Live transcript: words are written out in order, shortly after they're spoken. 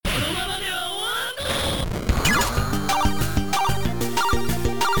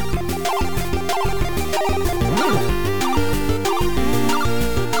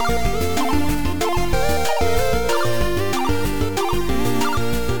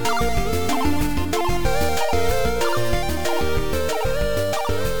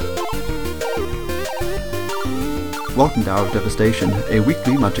welcome to Hour of Devastation, a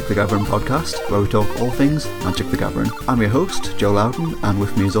weekly Magic the Gathering podcast where we talk all things Magic the Gathering. I'm your host, Joe Loudon, and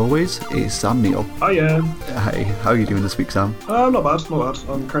with me as always is Sam Neal. Hiya. Hey, how are you doing this week, Sam? Not bad.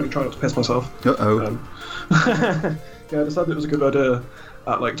 I'm currently trying not to piss myself. Uh-oh. Yeah, I decided it was a good idea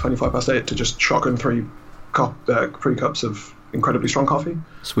at like 25 past 8 to just shotgun three cups of incredibly strong coffee.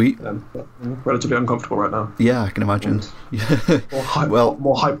 Sweet. Relatively uncomfortable right now. Yeah, I can imagine. More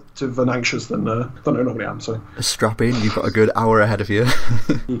hyped and anxious than I normally am. So strap in. You've got a good hour ahead of you.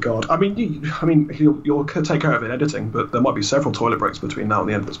 God, I mean, you'll take care of it in editing, but there might be several toilet breaks between now and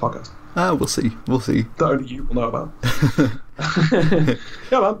the end of this podcast. We'll see. That only you will know about.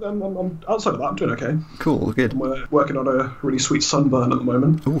 Yeah, man. I'm outside of that. I'm doing okay. Cool. Good. I'm working on a really sweet sunburn at the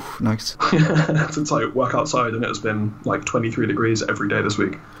moment. Ooh, nice. Since I work outside, and it has been like 23 degrees every day this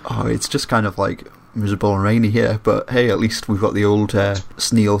week. Oh, it's just kind of like miserable and rainy here, but hey, at least we've got the old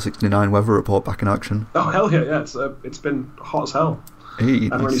Sneal 69 weather report back in action. Oh, hell yeah. It's been hot as hell. Hey,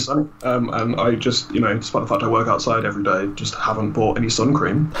 and really sunny. And I just, despite the fact I work outside every day, just haven't bought any sun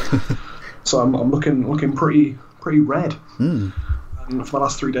cream. So I'm looking pretty red. And for the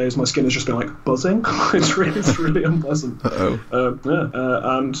last 3 days, my skin has just been like buzzing. It's really unpleasant. And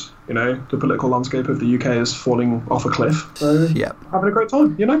the political landscape of the UK is falling off a cliff. So yeah, having a great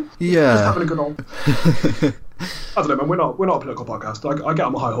time, Yeah, just having a good old. I don't know, man. We're not a political podcast. I get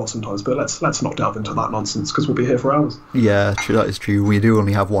on my high horse sometimes, but let's not delve into that nonsense because we'll be here for hours. Yeah, true. That is true. We do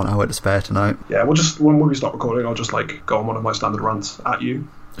only have 1 hour to spare tonight. Yeah, we'll just when we stop recording, I'll just go on one of my standard rants at you.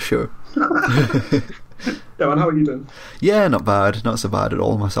 Sure. Yeah, man. How are you doing? Yeah, not bad. Not so bad at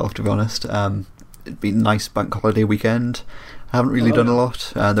all myself, to be honest. It'd been a nice bank holiday weekend. I haven't really done a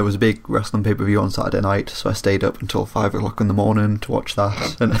lot. There was a big wrestling pay-per-view on Saturday night, so I stayed up until 5 o'clock in the morning to watch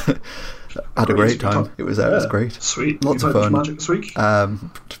that. And had a great time. It was great. Sweet. Lots of fun. Magic this week?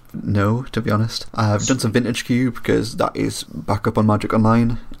 No, to be honest. I've done some Vintage Cube because that is back up on Magic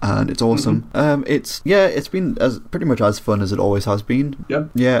Online and it's awesome. It's been pretty much as fun as it always has been.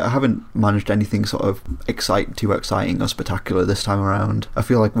 Yeah, I haven't managed anything sort of too exciting or spectacular this time around. I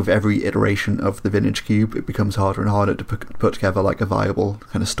feel like with every iteration of the Vintage Cube, it becomes harder and harder to put together like a viable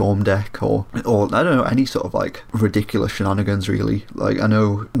kind of Storm deck or I don't know, any sort of like ridiculous shenanigans really. Like I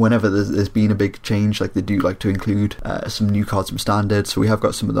know whenever there's been a big change, like they do like to include some new cards from Standard, so we have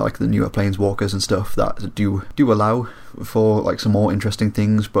got some of the newer Planeswalkers and stuff that do allow for like some more interesting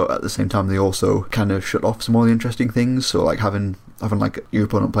things, but at the same time they also kind of shut off some more interesting things. So like having like your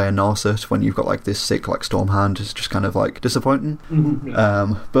opponent play a Narset when you've got like this sick like Storm hand is just kind of like disappointing.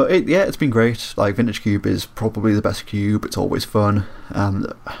 But it's been great. Like Vintage Cube is probably the best cube. It's always fun.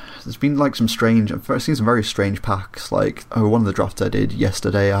 There's been like I've seen some very strange packs. Like one of the drafts I did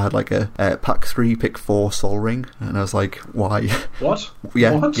yesterday, I had like a pack 3 pick 4 Sol Ring, and I was like, why? What?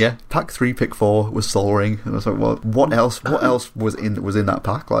 Yeah. Pack 3 pick 4 was Sol Ring, and I was like, well, what else was in that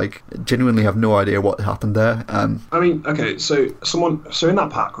pack? Like, genuinely have no idea what happened there. I mean, okay, so in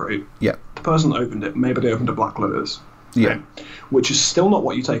that pack, right? Yeah. The person that opened it, maybe they opened a Black Lotus. Yeah. Right? Which is still not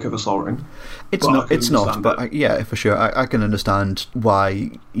what you take over Sol Ring. It's not, but yeah, for sure. I can understand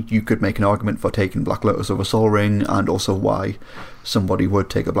why you could make an argument for taking Black Lotus over Sol Ring, and also why somebody would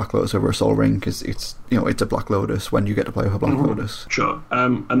take a Black Lotus over a Sol Ring, because it's a Black Lotus when you get to play with a Black Lotus. Sure.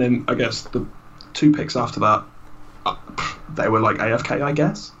 And then I guess the 2 picks after that, they were like AFK, I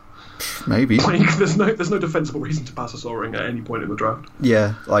guess. Maybe. Like, there's no defensible reason to pass a Sol Ring at any point in the draft.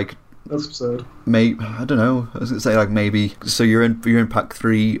 Yeah, like. That's absurd. I don't know. I was going to say, like, maybe. So you're in pack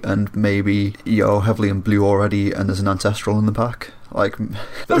 3, and maybe you're heavily in blue already, and there's an Ancestral in the pack. Like,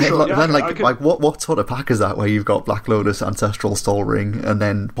 what sort of pack is that where you've got Black Lotus, Ancestral, Sol Ring, and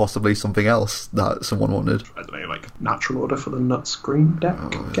then possibly something else that someone wanted? I don't know, like Natural Order for the Nuts Green deck,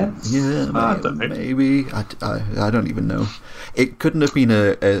 I guess? Yeah, maybe. I don't even know. It couldn't have been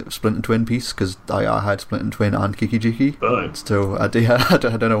a Splinter Twin piece, because I had Splinter Twin and Kiki Jiki. Right. So I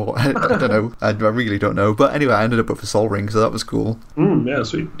don't know. I don't know. I really don't know. But anyway, I ended up with a Sol Ring, so that was cool. Yeah,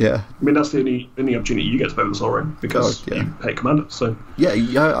 sweet. Yeah. I mean, that's the only opportunity you get to play with a Sol Ring, because you pay Commanders. So.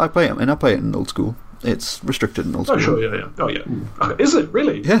 Yeah, I play it. I play it in old school. It's restricted in old school. Oh, sure, yeah. Oh, yeah. Is it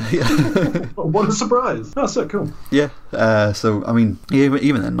really? Yeah. What a surprise! Oh, so cool. Yeah. So I mean,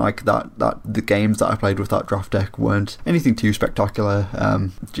 even then, like that the games that I played with that draft deck weren't anything too spectacular.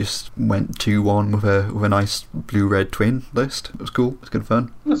 Just went 2-1 with a nice blue-red twin list. It was cool. It was good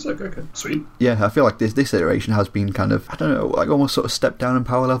fun. That's okay. Sweet. Yeah, I feel like this iteration has been kind of, I don't know, like almost sort of stepped down in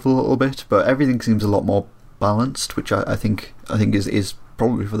power level a little bit, but everything seems a lot more balanced, which I think is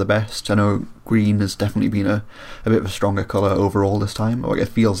probably for the best. I know green has definitely been a bit of a stronger colour overall this time. Like, it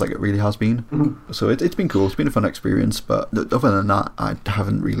feels like it really has been. Mm-hmm. So it's been cool. It's been a fun experience. But other than that, I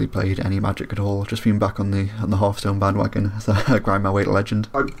haven't really played any Magic at all. Just been back on the Hearthstone bandwagon as I grind my way to Legend.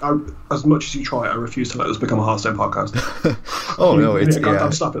 I, as much as you try, I refuse to let us become a Hearthstone podcast. Oh no,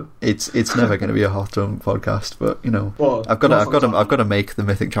 Stop it. It's never going to be a Hearthstone podcast. But well, I've got to make the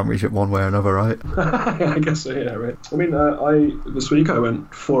Mythic Championship one way or another, right? I guess so. Yeah, right. I mean, this week I went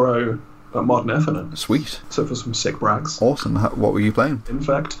 4-0 at Modern Infinite. Sweet. So for some sick brags. Awesome. What were you playing?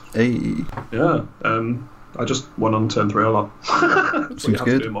 Infect. Hey. Yeah. I just won on turn 3 a lot. Seems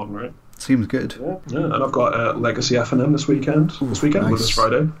good. To do Modern, right? Seems good. Yeah. And I've got Legacy FNM this weekend. Ooh, this weekend, nice. Well, this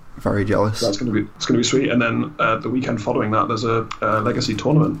Friday. Very jealous. So it's going to be sweet. And then the weekend following that, there's a Legacy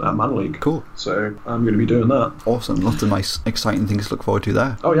tournament at Man League. Cool. So I'm going to be doing that. Awesome. Lots of nice, exciting things to look forward to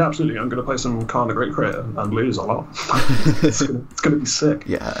there. Oh yeah, absolutely. I'm going to play some Khan the Great Creator and lose a lot. It's going to be sick.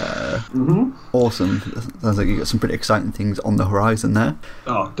 Yeah. Mm-hmm. Awesome. Sounds like you got some pretty exciting things on the horizon there.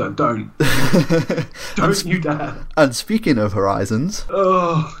 Oh, don't you dare. And speaking of horizons,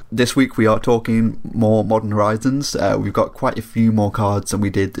 this week we are talking more Modern Horizons. We've got quite a few more cards than we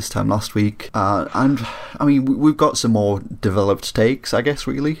did this time last week, and I mean we've got some more developed takes, I guess.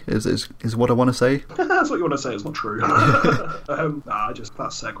 Really is what I want to say. That's what you want to say. It's not true. Just that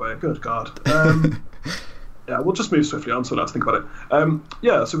segue. Good God. Yeah, we'll just move swiftly on so we don't have to think about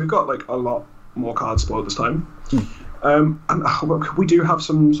it. So we've got like a lot more cards spoiled this time. And we do have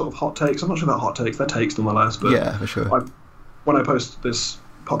some sort of hot takes. I'm not sure about hot takes. They're takes nonetheless. But yeah, for sure. When I post this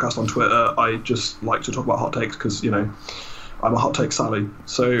podcast on Twitter, I just like to talk about hot takes because I'm a hot take Sally.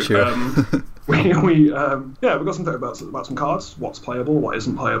 So sure. we've got some talk about some cards, what's playable, what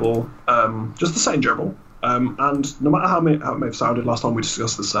isn't playable, just the set in general. And no matter how it may have sounded last time we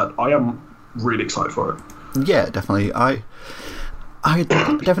discussed the set, I am really excited for it. Yeah, definitely. I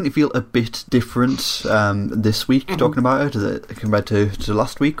definitely feel a bit different this week talking about it compared to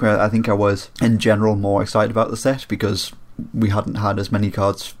last week, where I think I was in general more excited about the set because we hadn't had as many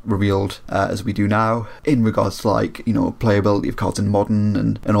cards revealed as we do now in regards to playability of cards in Modern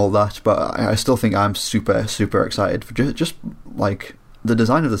and all that. But I still think I'm super excited for just the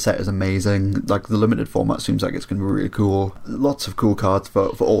design of the set is amazing. Like, the limited format seems like it's going to be really cool. Lots of cool cards for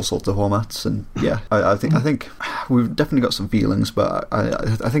all sorts of formats, and yeah, I think we've definitely got some feelings, but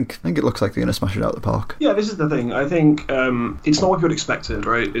I think it looks like they're going to smash it out of the park. Yeah, this is the thing. I think it's not what you had expected,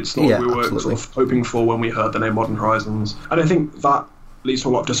 right? It's not what we were sort of hoping for when we heard the name Modern Horizons, and I think that leads to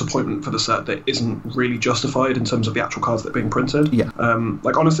a lot of disappointment for the set that isn't really justified in terms of the actual cards that are being printed. Yeah.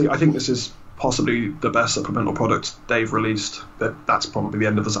 Honestly, I think this is possibly the best supplemental product they've released. That's probably the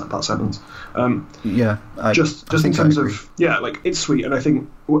end of that sentence. Just in terms of it's sweet, and I think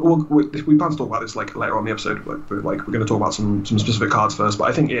we plan to talk about this later on in the episode. We're going to talk about some specific cards first, but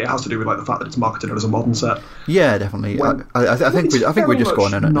I think it has to do with the fact that it's marketed as a Modern set. Yeah, definitely. I think we just go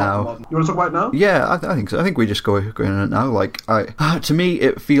on in it now. Modern. You want to talk about it now? Yeah, I think so. I think we just go in it now. To me,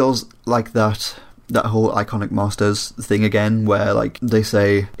 it feels like that whole Iconic Masters thing again, where they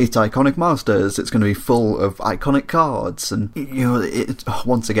say it's Iconic Masters, it's going to be full of iconic cards, and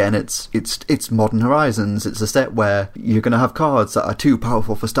once again it's Modern Horizons. It's a set where you're going to have cards that are too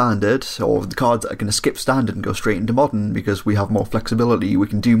powerful for Standard, or the cards that are going to skip Standard and go straight into Modern because we have more flexibility, we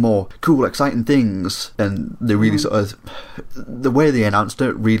can do more cool, exciting things. And they really sort of, the way they announced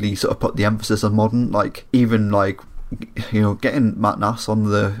it really sort of put the emphasis on Modern. Getting Matt Nass on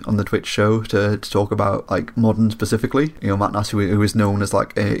the Twitch show to talk about Modern specifically. Matt Nass, who is known as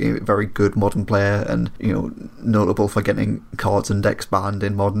a very good Modern player and notable for getting cards and decks banned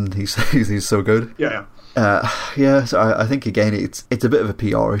in Modern. He's so good. Yeah. So I think again it's a bit of a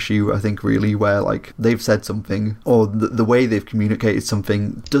PR issue, I think, really, where they've said something, or the way they've communicated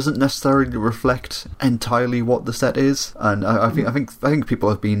something doesn't necessarily reflect entirely what the set is, and I think people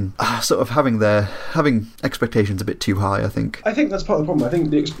have been sort of having expectations a bit too high. I think that's part of the problem. I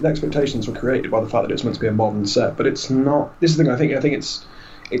think the expectations were created by the fact that it's meant to be a Modern set, but it's not. This is the thing. I think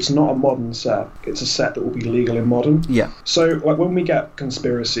it's not a Modern set. It's a set that will be legal in Modern. Yeah. So when we get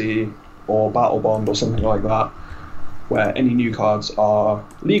Conspiracy or Battle Bond or something like that, where any new cards are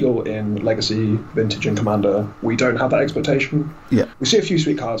legal in Legacy, Vintage, and Commander, we don't have that expectation. Yeah. We see a few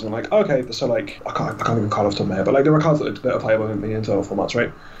sweet cards and we're okay, so I can't even card off the top of my head, but there are cards that are playable in the internal formats,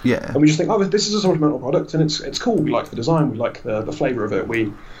 right? Yeah. And we just think, this is a supplemental product, and it's cool. We like the design, we like the flavour of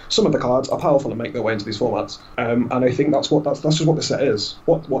it. Some of the cards are powerful and make their way into these formats, and I think that's just what this set is.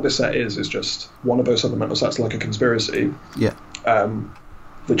 What this set is just one of those supplemental sets, like a Conspiracy. Yeah.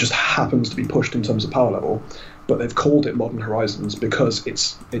 That just happens to be pushed in terms of power level, but they've called it Modern Horizons because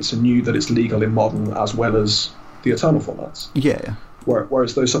it's new that it's legal in Modern as well as the Eternal formats. Yeah.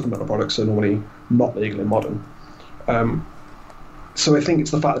 whereas those supplemental products are normally not legal in Modern. So I think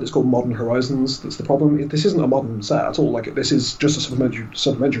it's the fact that it's called Modern Horizons that's the problem. This isn't a Modern set at all. Like, this is just a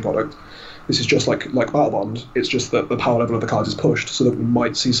supplementary product. This is just like Battle Bond. It's just that the power level of the cards is pushed so that we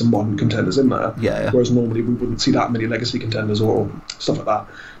might see some modern contenders in there. Yeah. Whereas normally we wouldn't see that many legacy contenders or stuff like that.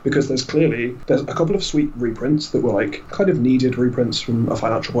 Because there's a couple of sweet reprints that were like kind of needed reprints from a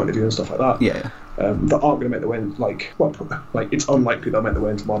financial point of view and stuff like that. Yeah. That aren't going to make their way in, like it's unlikely they'll make their way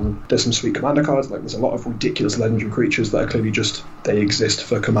into Modern. There's some sweet Commander cards, like there's a lot of ridiculous legendary creatures that are clearly just, they exist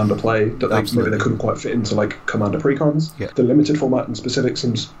for Commander play, that maybe they couldn't quite fit into like Commander precons. Yeah. The limited format in specific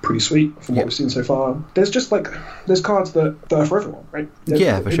seems pretty sweet from what we've seen so far. There's just there's cards that are for everyone, right? For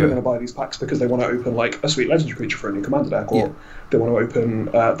sure. People are going to buy these packs because they want to open like a sweet legendary creature for a new Commander deck, or they want to open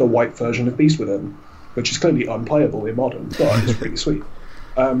the white version of Beast Within, which is clearly unplayable in Modern, but it's pretty sweet.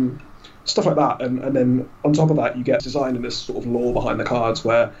 Stuff like that, and then on top of that you get design and this sort of lore behind the cards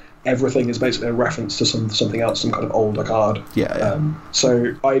where everything is basically a reference to something else, some kind of older card.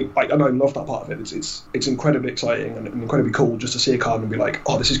 So I love that part of it. It's incredibly exciting and incredibly cool just to see a card and be like,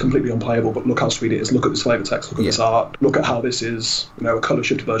 oh, this is completely unplayable, but look how sweet it is. Look at this flavor text. Look at this art. Look at how this is, a color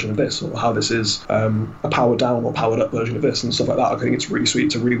shifted version of this, or how this is a powered down or powered up version of this and stuff like that. I think it's really sweet.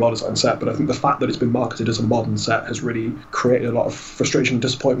 It's a really well designed set, but I think the fact that it's been marketed as a Modern set has really created a lot of frustration and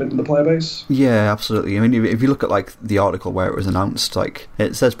disappointment in the player base. Yeah, absolutely. I mean, if you look at like the article where it was announced, like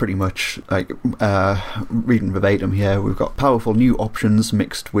it says pretty much, like reading verbatim here, we've got powerful new options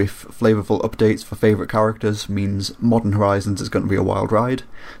mixed with flavorful updates for favourite characters means Modern Horizons is going to be a wild ride.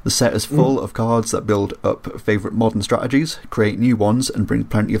 The set is full of cards that build up favourite Modern strategies, create new ones, and bring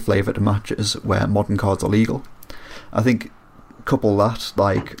plenty of flavour to matches where Modern cards are legal. I think couple that,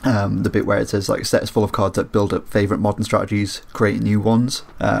 like the bit where it says like set is full of cards that build up favourite Modern strategies, create new ones.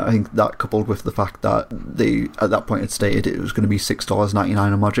 I think that, coupled with the fact that they at that point had stated it was going to be $6.99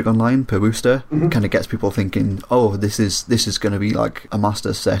 on Magic Online per booster, kind of gets people thinking, oh, this is going to be like a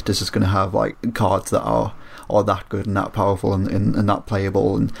Masters set. This is going to have like cards that are that good and that powerful and that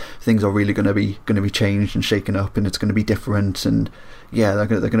playable, and things are really going to be changed and shaken up, and it's going to be different, and they're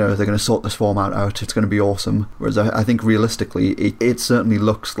going to sort this format out. It's going to be awesome. Whereas I think realistically, it certainly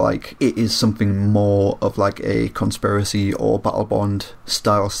looks like it is something more of like a Conspiracy or Battle Bond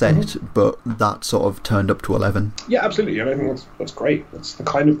style set, but that sort of turned up to 11. Yeah, absolutely. And I think that's great. That's the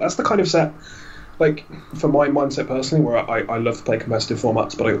kind of set. Like, for my mindset personally, where I love to play competitive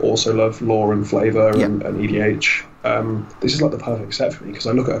formats, but I also love lore and flavour and EDH, this is like the perfect set for me, because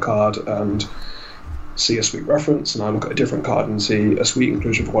I look at a card and see a sweet reference, and I look at a different card and see a sweet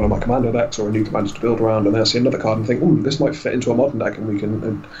inclusion for one of my Commander decks or a new Commander to build around, and then I see another card and think, this might fit into a Modern deck, and we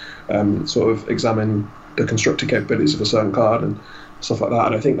can sort of examine the constructed capabilities of a certain card and stuff like that.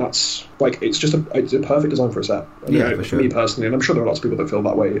 And I think that's like, it's a perfect design for a set. For sure. Me personally, and I'm sure there are lots of people that feel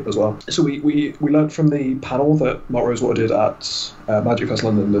that way as well. So we learned from the panel that Mark Rosewater did at Magic Fest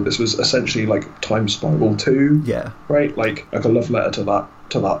London that this was essentially like Time Spiral 2. Yeah. Right? Like a love letter to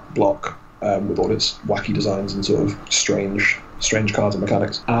that block, with all its wacky designs and sort of strange cards and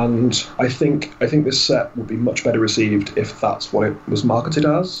mechanics. And I think this set would be much better received if that's what it was marketed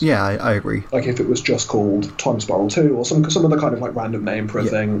as. Yeah, I agree. Like if it was just called Time Spiral 2 or some other kind of like random name for a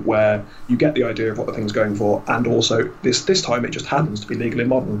thing where you get the idea of what the thing's going for, and also this time it just happens to be legally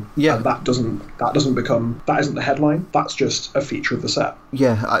Modern. Yeah. And that isn't the headline. That's just a feature of the set.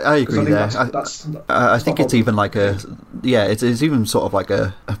 Yeah, I agree there. I think it's even like it's even sort of like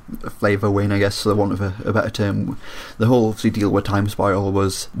a flavour win, I guess, for the want of a better term. The whole obviously deal with Time Spiral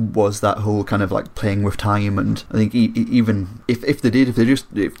was that whole kind of like playing with time, and I think even if they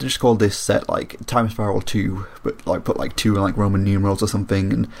just called this set like Time Spiral 2, but like put like 2 in like Roman numerals or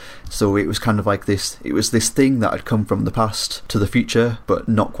something, and so it was kind of like this thing that had come from the past to the future, but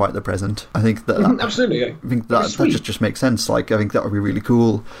not quite the present. I think that absolutely. I think that just makes sense. Like I think that would be really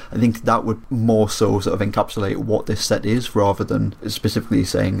cool. I think that would more so sort of encapsulate what this set is, rather than specifically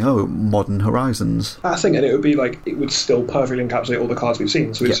saying, oh, Modern Horizons. I think, and it would be like, it would still perfectly encapsulate all the cards we've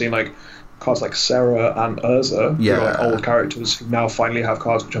seen. So we've seen like cards like Sarah and Urza, who are like old characters who now finally have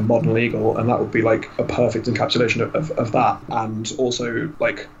cards which are Modern legal, and that would be like a perfect encapsulation of that. And also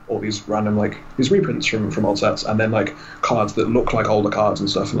like all these random like these reprints from old sets, and then like cards that look like older cards and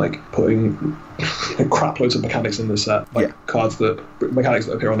stuff, and like putting crap loads of mechanics in this set, like mechanics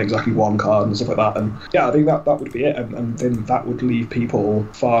that appear on exactly one card and stuff like that. And I think that would be it, and then that would leave people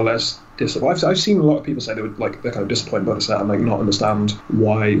far less disappointed. I've seen a lot of people say they're kind of disappointed by the set and like not understand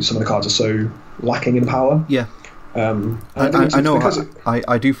why some of the cards are so lacking in power. Yeah. I know.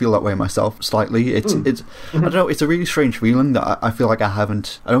 I do feel that way myself slightly. It's I don't know. It's a really strange feeling that I feel like I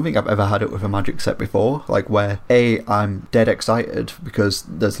don't think I've ever had it with a Magic set before. Like where I'm dead excited because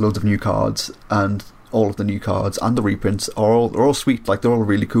there's loads of new cards and all of the new cards and the reprints they're all sweet, like they're all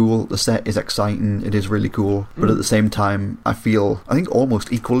really cool. The set is exciting, it is really cool, but at the same time I think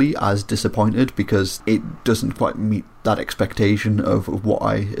almost equally as disappointed because it doesn't quite meet that expectation of what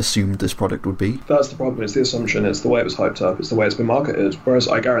I assumed this product would be. That's the problem, it's the assumption, it's the way it was hyped up, it's the way it's been marketed, whereas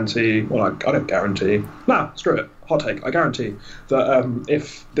I guarantee, I don't guarantee, screw it, hot take, I guarantee that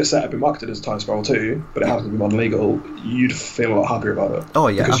if this set had been marketed as Time Spiral 2, but it hasn't been non-legal, you'd feel a lot happier about it. Oh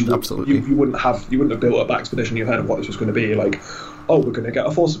yeah, absolutely. You wouldn't have built up that expedition in your head of what this was going to be, like, oh, we're going to get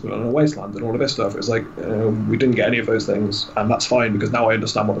a Forcible and a Wasteland and all of this stuff. It's like, we didn't get any of those things, and that's fine, because now I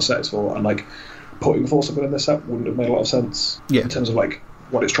understand what the set is for, and like, putting Forcible in this set wouldn't have made a lot of sense in terms of like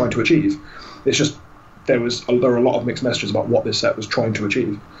what it's trying to achieve. It's just there are a lot of mixed messages about what this set was trying to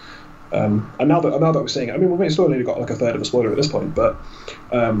achieve. And now that we're seeing it, I mean, we've still only got like a third of a spoiler at this point, but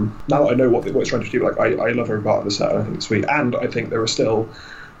now that I know what it's trying to achieve, like I love every part of the set, and I think it's sweet, and I think there are still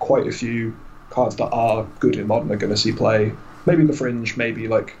quite a few cards that are good in Modern are going to see play. Maybe the Fringe, maybe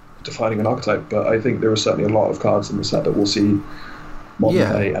like defining an archetype, but I think there are certainly a lot of cards in the set that will see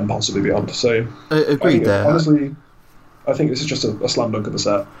Modern play and possibly beyond. So agreed there. Honestly, I think this is just a slam dunk of the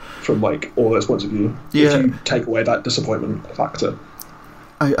set from like all those points of view. Yeah. If you take away that disappointment factor.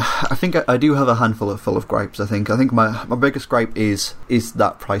 I think I do have a handful full of gripes. I think my biggest gripe is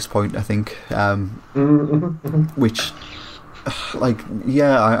that price point. I think, which, like,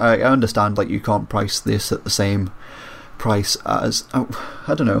 yeah, I understand. Like, you can't price this at the same price as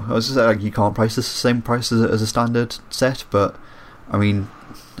I don't know. I was just like, you can't price this the same price as a standard set, but I mean,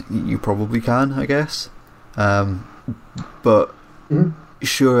 you probably can, I guess. But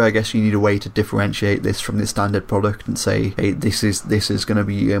sure, I guess you need a way to differentiate this from the standard product and say, hey, this is going to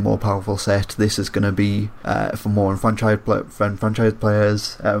be a more powerful set. This is going to be for more franchise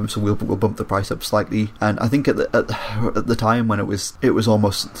players. So we'll bump the price up slightly. And I think at the time when it was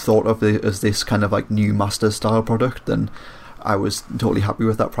almost thought of as this kind of like new Master style product, then I was totally happy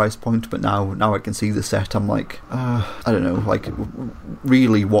with that price point. But now I can see the set, I'm like, I don't know, like,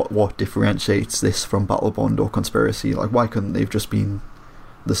 really what differentiates this from Battle Bond or Conspiracy? Like, why couldn't they've just been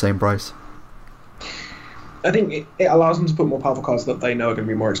the same price? I think it allows them to put more powerful cards that they know are going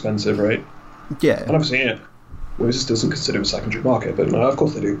to be more expensive, right? Yeah. And obviously, Wizards doesn't consider a secondary market, but no, of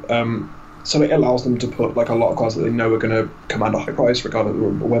course they do. So it allows them to put like a lot of cards that they know are going to command a high price, regardless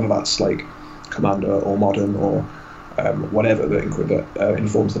of whether that's like Commander or Modern or whatever that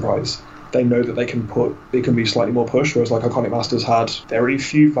informs the price. They know that they can be slightly more pushed, whereas like Iconic Masters had very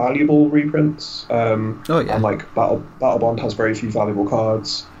few valuable reprints. And like Battle Bond has very few valuable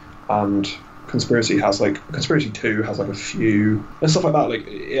cards, and Conspiracy 2 has like a few and stuff like that. Like,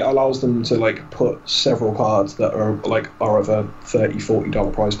 it allows them to like put several cards that are of a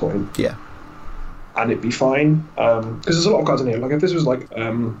 $30-$40 price point. Yeah. And it'd be fine. Because there's a lot of cards in here. Like, if this was like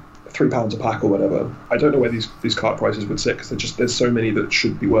 £3 a pack or whatever, I don't know where these card prices would sit, because there's so many that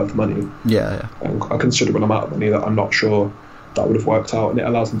should be worth money. Yeah. A considerable amount of money that I'm not sure that would have worked out, and it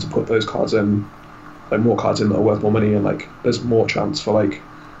allows them to put those cards in, like more cards in that are worth more money, and like there's more chance for like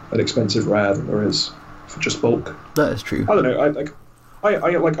an expensive rare than there is for just bulk. That is true. I don't know.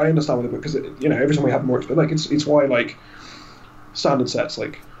 I understand with it, because every time we have more expensive, like it's why like standard sets,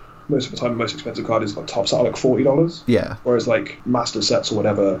 like most of the time the most expensive card is like tops out like $40. Yeah. Whereas like master sets or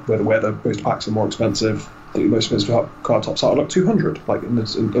whatever, where the booster packs are more expensive, the most expensive card tops out at like $200, like in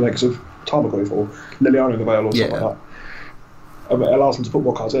the likes of Tarmogoyf or Liliana in the Veil or something like that. It allows them to put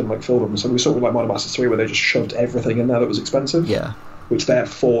more cards in, like fill them. So we saw with like Modern Masters 3 where they just shoved everything in there that was expensive. Yeah. Which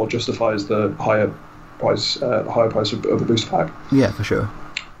therefore justifies the higher price of the booster pack. Yeah, for sure.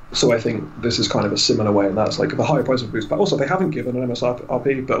 So I think this is kind of a similar way, and that's like the higher price of booster pack. Also, they haven't given an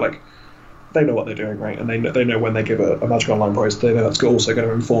MSRP, but like they know what they're doing, right? And they know when they give a Magic Online price, they know that's also going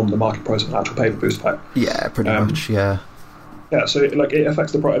to inform the market price of an actual paper booster pack. Yeah, pretty much. Yeah. Yeah, so it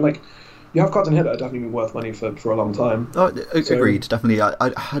affects the price. And like, you have cards in here that are definitely worth money for a long time. Oh, agreed, definitely.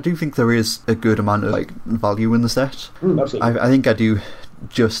 I do think there is a good amount of like value in the set. Absolutely. I think I do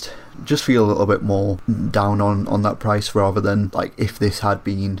just feel a little bit more down on that price, rather than like if this had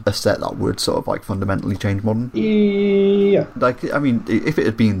been a set that would sort of like fundamentally change Modern. Yeah. Like, I mean, if it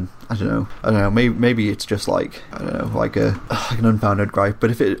had been, I don't know, maybe it's just like, I don't know, like an unfounded gripe,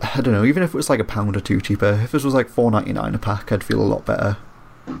 but if it, I don't know, even if it was like £1 or £2 cheaper, if this was like $4.99 a pack, I'd feel a lot better.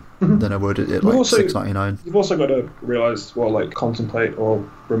 than I would at like $6.99. You've also got to realise, contemplate or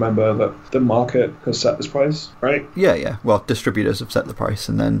remember that the market has set this price, right? Yeah. Well, distributors have set the price,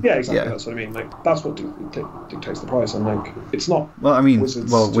 and then exactly. That's what I mean. That's what dictates the price, and it's not. Well, I mean,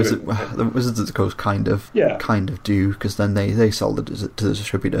 Wizards the Wizards of the Coast kind of do, because then they sell to the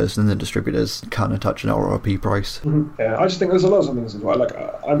distributors, and the distributors can attach an RRP price. Mm-hmm. Yeah, I just think there's a lot of things as well.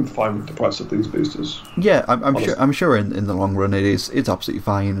 I'm fine with the price of these boosters. Yeah, I'm sure in the long run it's absolutely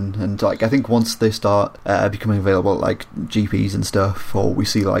fine, and I think once they start becoming available at GPs and stuff, or we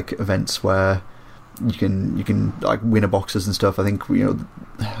see events where you can winner boxes and stuff, I think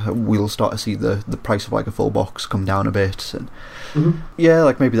we'll start to see the price of a full box come down a bit, and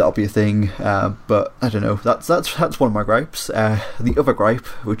maybe that'll be a thing, but I don't know. That's one of my gripes. The other gripe,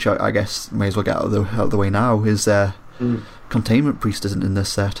 which I guess may as well get out of the way now, is Containment Priest isn't in this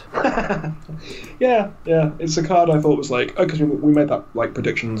set. Yeah, it's a card I thought was because we made that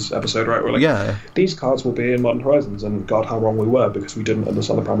predictions episode, right? We're these cards will be in Modern Horizons, and God, how wrong we were, because we didn't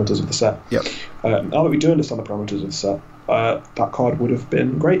understand the parameters of the set. Yep. Now that we do understand the parameters of the set, that card would have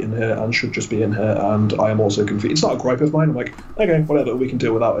been great in here and should just be in here, and I am also confused. It's not a gripe of mine. I'm okay, whatever, we can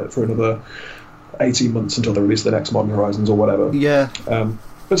deal without it for another 18 months until they release the next Modern Horizons or whatever. Yeah.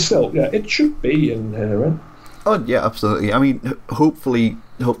 But still, it should be in here, right? Oh yeah, absolutely. I mean, hopefully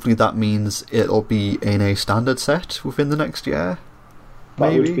that means it'll be in a standard set within the next year.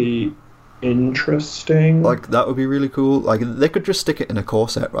 That would be interesting. That would be really cool. They could just stick it in a core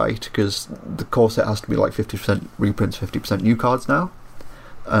set, right? Because the core set has to be 50% reprints, 50% new cards now,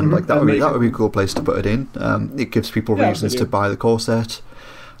 and that would be a cool place to put it in. It gives people reasons to buy the core set,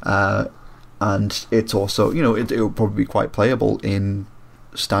 and it's also it will probably be quite playable in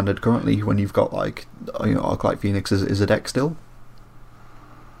standard currently when you've got Arclight Phoenix is a deck still.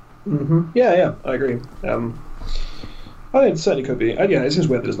 Yeah, I agree. I think it certainly could be. It seems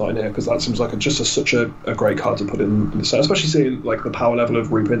weird that it's not in here, because that seems like such a great card to put in the set, especially seeing the power level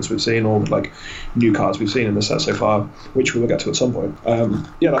of reprints we've seen, or new cards we've seen in the set so far, which we will get to at some point.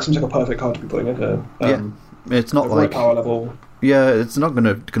 That seems like a perfect card to be putting in here. It's not power level. Yeah, it's not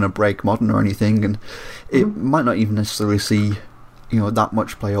gonna break Modern or anything, and it might not even necessarily see that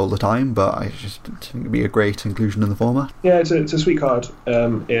much play all the time, but I just think it'd be a great inclusion in the format. Yeah, it's a sweet card.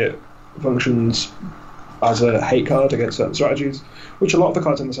 It functions as a hate card against certain strategies, which a lot of the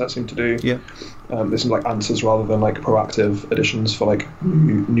cards in the set seem to do. Yeah. They seem like answers rather than proactive additions for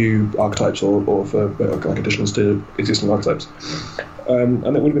new archetypes or for additions to existing archetypes. And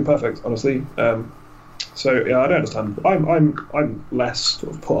it would have been perfect, honestly. So I don't understand. I'm less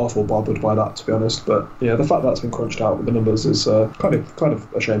sort of put off or bothered by that, to be honest. But the fact that it's been crunched out with the numbers is kind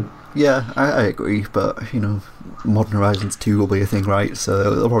of a shame. Yeah, I agree. But Modern Horizons 2 will be a thing, right?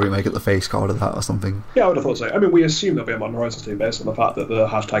 So they'll probably make it the face card of that or something. Yeah, I would have thought so. I mean, we assume there'll be a Modern Horizons 2 based on the fact that the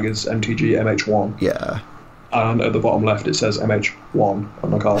hashtag is MTGMH1. Yeah. And at the bottom left it says MH1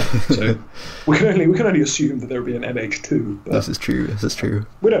 on the card. So we can only assume that there will be an MH2. This is true.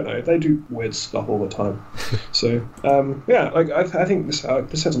 We don't know. They do weird stuff all the time. So I think this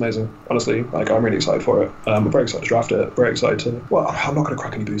set's amazing. Honestly, I'm really excited for it. I'm very excited to draft it. Very excited to. Well, I'm not going to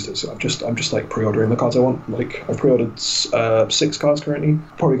crack any boosters. I'm just pre-ordering the cards I want. I've pre-ordered 6 cards currently.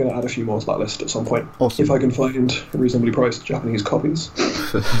 Probably going to add a few more to that list at some point. Awesome. If I can find reasonably priced Japanese copies.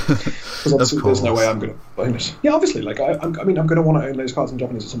 Because obviously there's no way I'm going to find it. Yeah, obviously, I'm going to want to own those cards in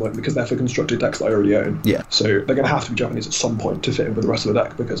Japanese at some point, because they're for constructed decks that I already own. Yeah. So they're going to have to be Japanese at some point to fit in with the rest of the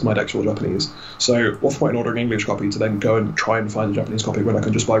deck, because my deck's all Japanese. So what's the point in ordering an English copy to then go and try and find a Japanese copy when I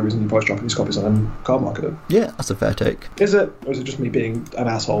can just buy reasonably priced Japanese copies and then card market it? Yeah, that's a fair take. Is it? Or is it just me being an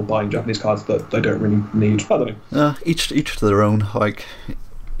asshole buying Japanese cards that they don't really need? I don't know. Each to their own.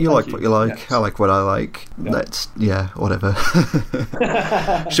 You like what you like. Yes. I like what I like. Yeah. Whatever.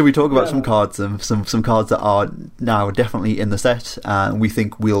 Should we talk about some cards? Some cards that are now definitely in the set, and we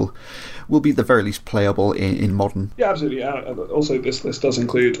think will be at the very least playable in Modern. Yeah, absolutely. Also, this list does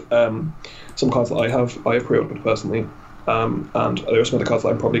include some cards that I have pre-ordered personally, and there are some other cards that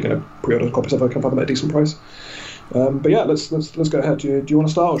I'm probably going to pre-order copies of if I can find them at a decent price. But yeah, let's go ahead. Do you want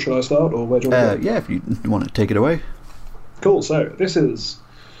to start, or should I start, or where do you want to go? Yeah, if you want to take it away. Cool. So this is.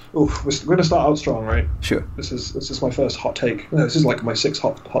 We're going to start out strong, right? Sure. This is my first hot take. No, this is my 6th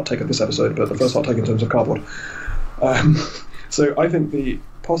hot take of this episode, but the first hot take in terms of cardboard. So I think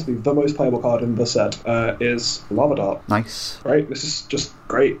possibly the most playable card in the set is Lava Dart. Nice. Right? This is just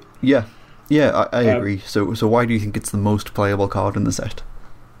great. Yeah, I agree. So why do you think it's the most playable card in the set?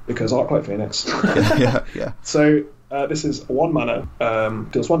 Because Arclight Phoenix. Yeah. So this is 1 mana,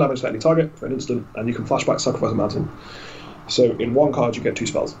 deals 1 damage to any target for an instant, and you can flashback Sacrifice a Mountain. So in 1 card you get 2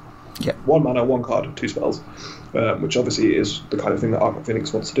 spells. Yeah. 1 mana, 1 card, 2 spells, which obviously is the kind of thing that Arclight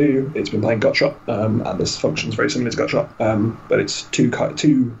Phoenix wants to do. It's been playing Gutshot, and this functions very similar to Gutshot, but it's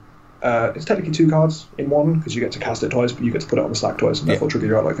it's technically 2 cards in one, because you get to cast it twice, but you get to put it on the stack twice, and therefore trigger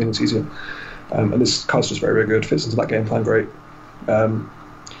your Arclight Phoenix easier. And this card's just very, very good, fits into that game plan great. I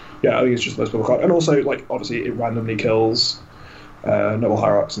think it's just the most powerful card. And also, like, obviously it randomly kills Noble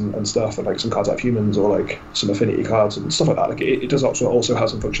Hierarchs and stuff, and like some cards like humans, or like some affinity cards and stuff like that. Like it does also have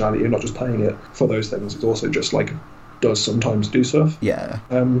some functionality. You're not just playing it for those things. It also just like does sometimes do stuff. Yeah.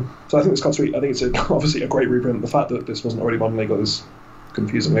 So I think this card's sweet. I think it's obviously a great reprint. The fact that this wasn't already modern legal is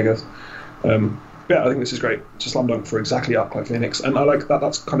confusing, I guess. I think this is great. It's a slam dunk for exactly Arclight Phoenix, and I like that.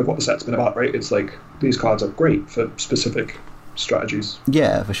 That's kind of what the set's been about, right? It's like these cards are great for specific strategies.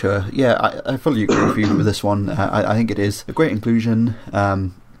 Yeah, for sure. Yeah, I fully agree with you with this one. I think it is a great inclusion.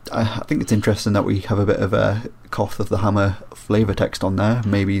 I think it's interesting that we have a bit of a Koth of the Hammer flavour text on there.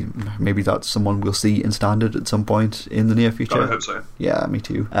 Maybe that's someone we'll see in Standard at some point in the near future. I hope so. Yeah, me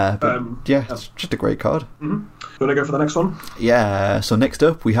too. It's just a great card. Mm-hmm. You want to go for the next one? Yeah, so next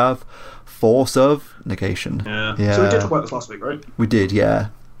up we have Force of Negation. Yeah. So we did talk about this last week, right? We did, yeah.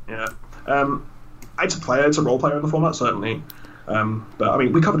 Yeah. It's a role player in the format, certainly. But I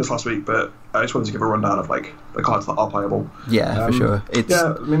mean, we covered this last week, but I just wanted to give a rundown of like the cards that are playable. Yeah, for sure.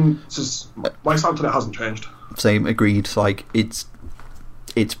 I mean, it's just, my stance on it hasn't changed. Same, agreed. Like it's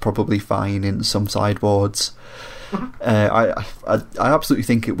probably fine in some sideboards. I absolutely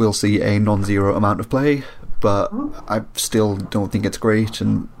think it will see a non-zero amount of play, but I still don't think it's great,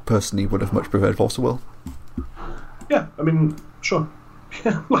 and personally would have much preferred Force of Will. Yeah, I mean, sure.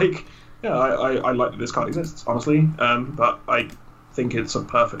 I like that this card exists, honestly, but I think it's a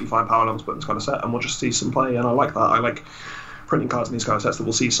perfectly fine power level to put in this kind of set, and we'll just see some play, and I like that. I like printing cards in these kind of sets that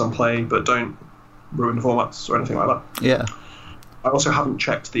will see some play, but don't ruin the formats or anything like that. Yeah. I also haven't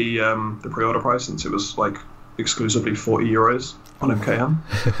checked the pre-order price, since it was like exclusively €40 on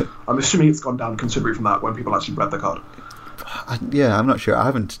MKM. I'm assuming it's gone down considerably from that when people actually read the card. Yeah, I'm not sure. I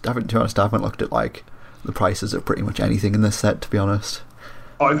haven't to be honest, I haven't looked at like the prices of pretty much anything in this set, to be honest.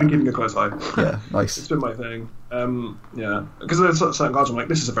 I've been keeping a close eye. Yeah, nice. It's been my thing. Because there's certain cards I'm like,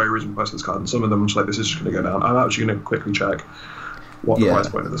 this is a very reasonable price for this card, and some of them I'm just like, this is just going to go down. I'm actually going to quickly check what the price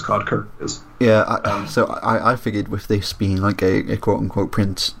point of this card currently is. Yeah, I figured with this being like a quote-unquote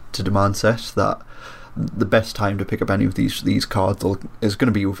print to demand set, that the best time to pick up any of these cards is going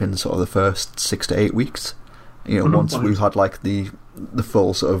to be within sort of the first 6 to 8 weeks. Once we've had like the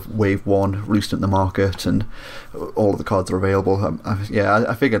full sort of wave 1 released in the market and all of the cards are available.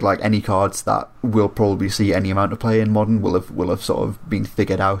 I figured like any cards that will probably see any amount of play in Modern will have sort of been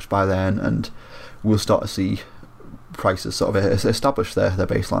figured out by then, and we'll start to see prices sort of establish their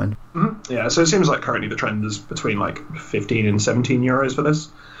baseline. Mm-hmm. Yeah, so it seems like currently the trend is between like 15 and €17 for this.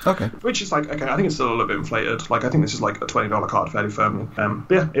 Okay. Which is like, okay, I think it's still a little bit inflated. Like, I think this is like a $20 card fairly firmly. But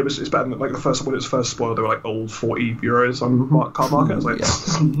yeah, it's better than like when it was first spoiled, they were like old €40 on card market. I was like,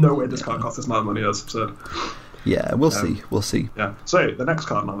 there's no way this card costs this amount of money. That's absurd. Yeah, we'll see. Yeah. So the next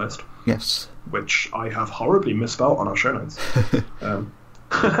card on our list. Yes. Which I have horribly misspelled on our show notes.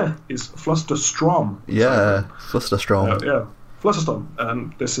 Is Flusterstrom. Yeah, Flusterstrom. Flusterstrom.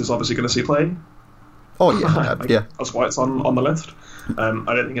 And this is obviously going to see play. Oh, yeah. Yeah. That's why it's on the list. I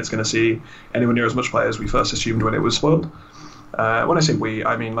don't think it's going to see anywhere near as much play as we first assumed when it was spoiled. When I say we,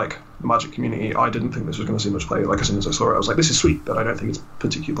 I mean like the Magic community. I didn't think this was going to see much play. Like, as soon as I saw it, I was like, this is sweet, but I don't think it's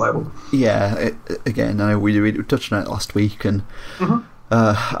particularly playable. Yeah, again, I know we touched on it last week, and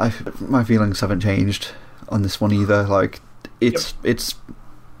my feelings haven't changed on this one either. Like, it's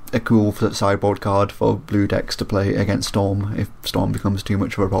a cool sideboard card for blue decks to play against Storm if Storm becomes too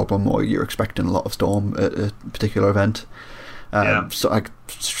much of a problem, or you're expecting a lot of Storm at a particular event. So like,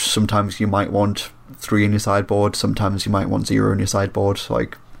 sometimes you might want 3 in your sideboard, sometimes you might want 0 in your sideboard.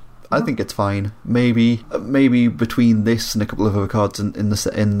 Like, I think it's fine. Maybe between this and a couple of other cards in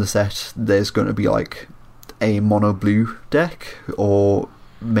the set, there's going to be like a mono blue deck, or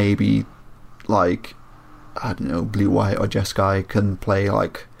maybe like, I don't know, blue white or Jeskai can play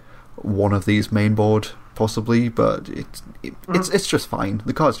like one of these main board possibly, but it's just fine.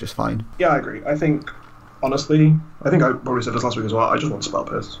 The card's just fine. Yeah, I agree. I think honestly, I probably said this last week as well, I just want Spell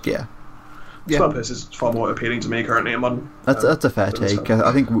Pierce. Yeah. Spell Pierce is far more appealing to me currently in Modern. That's a fair take.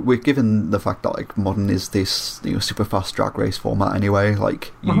 I think we're given the fact that like Modern is this super fast drag race format anyway.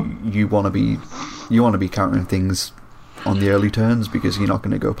 Like, you want to be countering things on the early turns, because you're not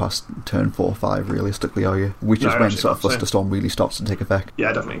going to go past turn 4 or 5 realistically, are you? Which is when sort of Flusterstorm really stops to take effect.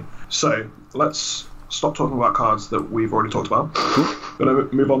 Yeah, definitely. So let's stop talking about cards that we've already talked about. Cool. Going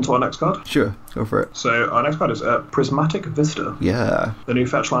to move on to our next card? Sure, go for it. So our next card is Prismatic Vista. Yeah. The new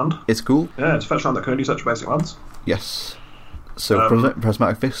fetch land. It's cool. Yeah, it's a fetch land that can only search basic lands. Yes. So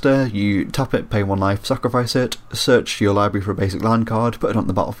Prismatic Vista, you tap it, pay 1 life, sacrifice it, search your library for a basic land card, put it on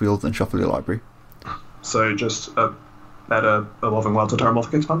the battlefield, then shuffle your library. So just a better Evolving Wilds or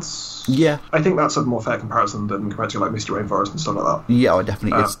Terramorphic Expanse? Yeah. I think that's a more fair comparison than compared to like Misty Rainforest and stuff like that. Yeah,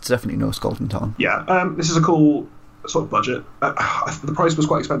 it's definitely no Skeleton Town. Yeah, this is a cool sort of budget. The price was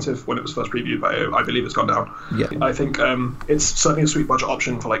quite expensive when it was first previewed, but I believe it's gone down. Yeah. I think it's certainly a sweet budget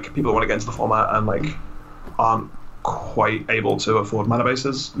option for like people who want to get into the format and like aren't quite able to afford mana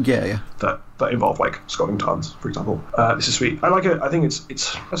bases. Yeah. That involve like Scalding Tarns, for example. This is sweet. I like it. I think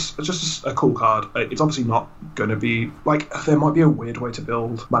it's just a cool card. It's obviously not going to be like, there might be a weird way to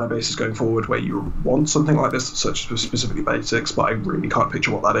build mana bases going forward where you want something like this, such as specifically basics, but I really can't picture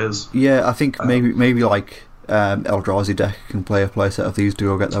what that is. Yeah, I think maybe like Eldrazi deck can play a playset of these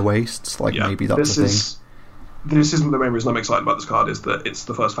duo get their wastes. Like maybe that's the thing. This isn't the main reason I'm excited about this card, is that it's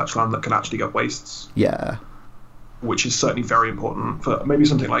the first fetch land that can actually get wastes. Yeah. Which is certainly very important for maybe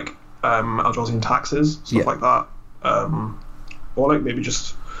something like Eldrazi Taxes, stuff like that. Or like maybe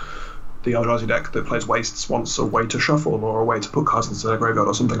just the Eldrazi deck that plays wastes wants a way to shuffle or a way to put cards into their graveyard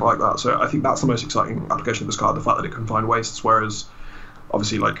or something like that. So I think that's the most exciting application of this card, the fact that it can find wastes, whereas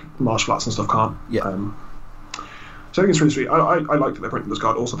obviously like Marsh Flats and stuff can't. Yeah. So I think it's really sweet. I like that they're printing this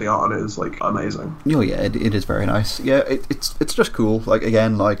card. Also, the art on it is like amazing. Oh yeah, it is very nice. Yeah, it's just cool. Like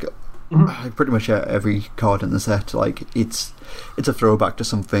again, like pretty much every card in the set, like it's a throwback to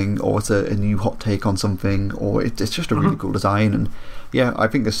something, or it's a new hot take on something, or it's just a really cool design. And yeah, I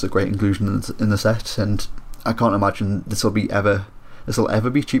think this is a great inclusion in the set, and I can't imagine this will ever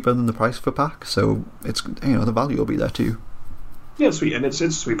be cheaper than the price for pack. So it's, you know, the value will be there too. Yeah, it's sweet, and it's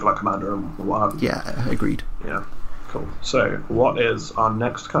sweet for like Commander and what have you. Yeah, agreed. Yeah. Cool. So, what is our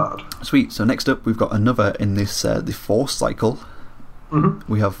next card? Sweet. So next up, we've got another in this the Force cycle.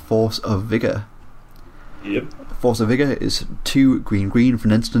 We have Force of Vigor. Yep. Force of Vigor is 2 green for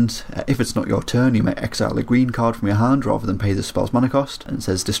an instant. If it's not your turn, you may exile a green card from your hand rather than pay the spell's mana cost. And it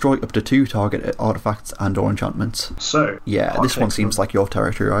says destroy up to 2 target artifacts and/or enchantments. So, yeah, this one seems like your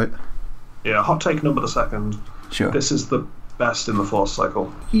territory, right? Yeah, hot take number 2. Sure. This is the best in the Force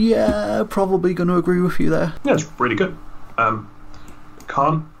cycle. Yeah, probably going to agree with you there. Yeah, it's really good.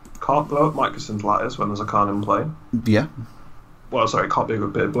 Can't blow up Mycosynth Scintillators when there's a Karn in play. Yeah. Well, sorry, can't blow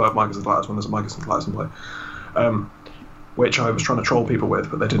up Mycosynth Scintillators when there's a Mycosynth Scintillators in play. Which I was trying to troll people with,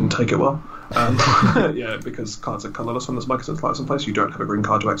 but they didn't take it well. Yeah, because cards are colourless when there's Mycosynth Scintillators in place. You don't have a green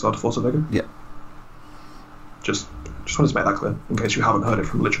card to exile to Force of Vigor. Yeah. Just wanted to make that clear, in case you haven't heard it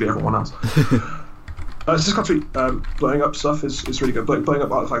from literally everyone else. This is quite sweet. Blowing up stuff is really good. Blowing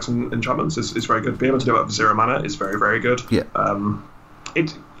up artifacts and enchantments is very good. Being able to do it with 0 mana is very, very good. Yeah.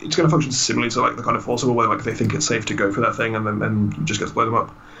 It's going to function similarly to like the kind of Forcible, where like they think it's safe to go for that thing, and then you just get to blow them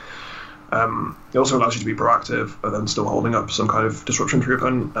up. It also allows you to be proactive, but then still holding up some kind of disruption for your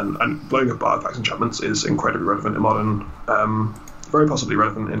opponent. And blowing up artifacts and enchantments is incredibly relevant in Modern. Very possibly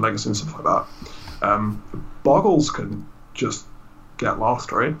relevant in Legacy and stuff like that. Boggles can just get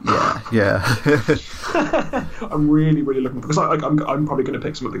lost, right? Yeah. I'm really, really looking for, because I'm probably going to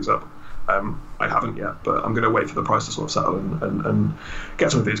pick some of these up. I haven't yet, but I'm going to wait for the price to sort of settle and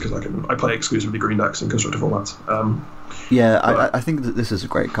get some of these, because I play exclusively green decks in constructed formats. I think that this is a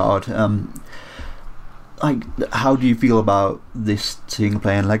great card. How do you feel about this seeing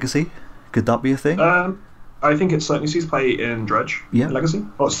play in Legacy? Could that be a thing? I think it certainly sees play in Dredge. In Legacy.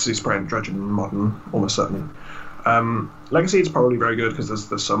 Or it sees play in Dredge in Modern, almost certainly. Legacy, it's probably very good because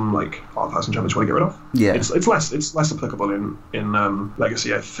there's some like artifacts and enchantments you want to get rid of. Yeah, it's less applicable in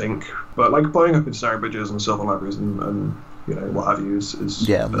Legacy, I think. But like blowing up Ensnaring Bridges and Sylvan Libraries and you know what have you is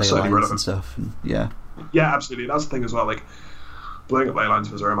certainly relevant and stuff. Yeah, absolutely. That's the thing as well. Like blowing up Leylines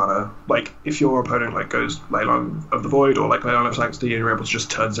for 0 mana. Like if your opponent like goes Leyline of the Void or like Leyline of Sanctity and you're able to just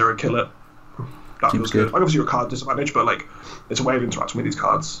turn 0 kill it, that feels good. Like obviously your card disadvantage, but like it's a way of interacting with these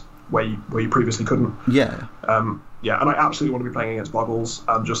cards where you previously couldn't. Yeah. And I absolutely want to be playing against Boggles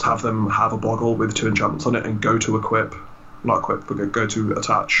and just have them have a Boggle with 2 enchantments on it and go to equip, not equip, but go to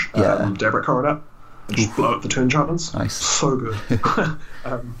attach Daybreak Coronet and just blow up the 2 enchantments. Nice. So good.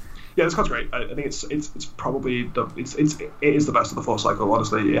 This card's great. I think it's probably it is the best of the Force cycle.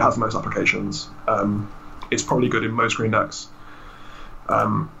 Honestly, it has the most applications. It's probably good in most green decks.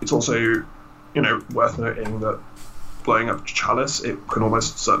 It's also, worth noting that blowing up Chalice, it can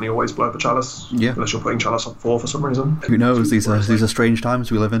almost certainly always blow up a Chalice. Yeah. Unless you're putting Chalice on 4 for some reason. Who knows? These are strange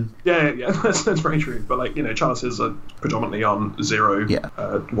times we live in. Yeah. That's very true. But Chalices are predominantly on 0,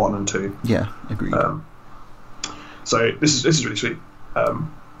 1, and 2. Yeah, agreed. So this is really sweet.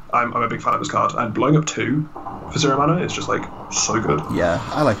 I'm a big fan of this card, and blowing up 2 for 0 mana is just like so good. Yeah,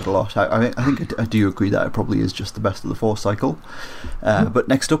 I like it a lot. I think I do agree that it probably is just the best of the Force cycle. But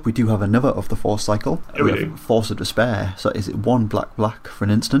next up, we do have another of the Force cycle. We have Force of Despair. So is it 1 black for an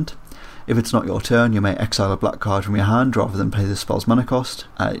instant? If it's not your turn, you may exile a black card from your hand rather than pay the spell's mana cost.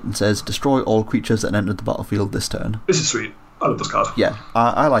 It says destroy all creatures that enter the battlefield this turn. This is sweet. I love this card. Yeah,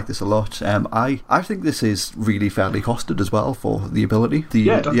 I like this a lot. I think this is really fairly costed as well for the ability.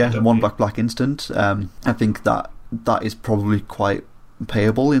 Definitely. 1 black instant. I think that is probably quite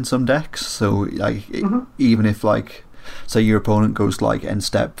payable in some decks. So like even if like say your opponent goes like end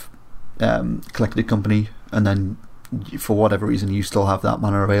step, Collected Company, and then for whatever reason you still have that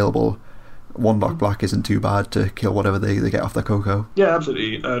mana available, 1 black isn't too bad to kill whatever they get off their Coco. Yeah,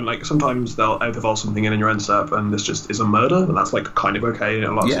 absolutely. Like sometimes they'll evolve something in your end step, and this just is a murder, and that's like kind of okay in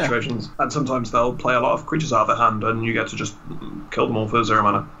a lot of situations. And sometimes they'll play a lot of creatures out of their hand, and you get to just kill them all for 0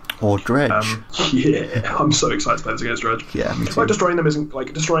 mana. Or Dredge. Yeah, I'm so excited to play this against Dredge. Yeah, me too. Like destroying them isn't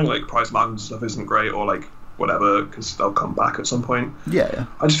like destroying like prize lands and stuff isn't great, or like whatever, because they'll come back at some point. Yeah.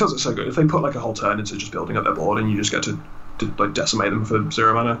 I just feel it's so good if they put like a whole turn into just building up their board, and you just get to like decimate them for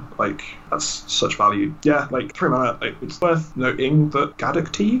 0 mana. Like that's such value. Yeah, like 3 mana. Like, it's worth noting that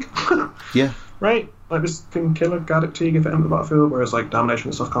Gaddock Teague. Yeah. Right. Like this can kill a Gaddock Teague if it enters the battlefield, whereas like Damnation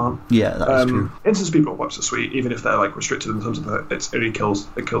and stuff can't. Yeah, that is true. Instant Speed Block Wipes are sweet, even if they're like restricted in terms of it only kills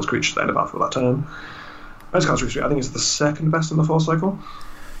creatures that end the battlefield that turn. This card's really sweet. I think it's the second best in the Force cycle.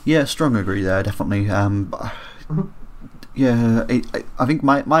 Yeah, strong agree there, definitely. Yeah, I think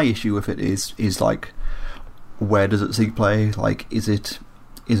my issue with it is like, where does it see play? Like, is it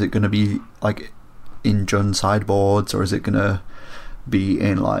going to be like in Jund sideboards, or is it going to be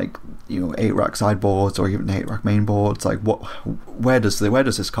in like 8-rack sideboards, or even 8-rack main boards? Like, where does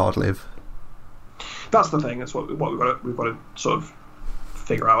this card live? That's the thing. That's what we've got to sort of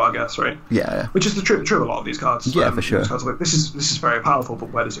figure out, I guess, right? Yeah. Which is the true of a lot of these cards. Yeah, for sure. Like, this is very powerful,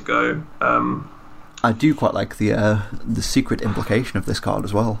 but where does it go? I do quite like the secret implication of this card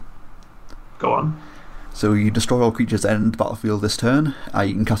as well. Go on. So you destroy all creatures that enter the battlefield this turn.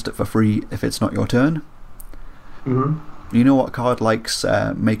 You can cast it for free if it's not your turn. You know what card likes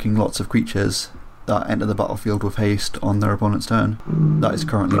making lots of creatures that enter the battlefield with haste on their opponent's turn? That is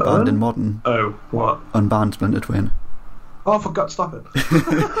currently banned in Modern. Oh, what? Unbanned Splinter Twin. Oh, for God's stop it.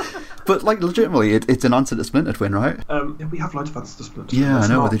 But like legitimately, it's an answer to Splinter Twin, right? Yeah, we have loads of answers to Splinter Twin. Yeah, I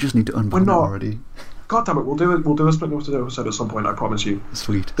know. They just need to unban it already. God damn it, we'll do a Splinter Twin episode at some point, I promise you.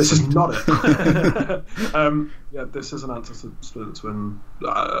 Sweet. This is not it. Yeah, this is an answer to Splinter Twin.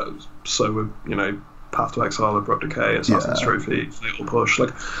 So we're, Path to Exile, Abrupt Decay, Assassin's Trophy, Fatal Push,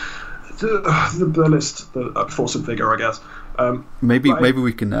 like the list, the Force of Vigor, I guess. Maybe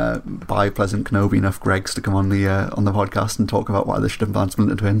we can buy Pleasant Kenobi enough Gregs to come on the podcast and talk about why they should have banned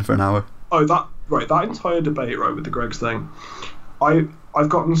Splinter Twin for an hour. Oh, that entire debate, right, with the Gregs thing. I've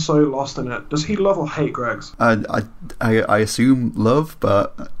gotten so lost in it. Does he love or hate Gregs? I assume love,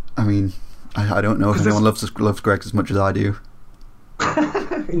 but I mean, I don't know if anyone loves Gregs as much as I do.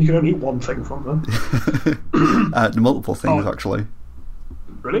 You can only eat one thing from them. Multiple things, actually.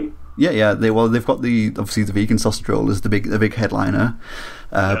 Really? Yeah. They've got obviously the vegan sausage roll is the big headliner,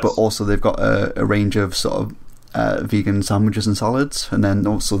 yes. But also they've got a range of sort of vegan sandwiches and salads, and then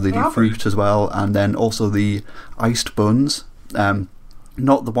also they do fruit as well, and then also the iced buns.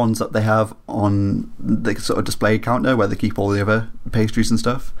 Not the ones that they have on the sort of display counter where they keep all the other pastries and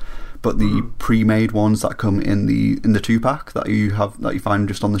stuff, but the pre-made ones that come in the 2-pack that you find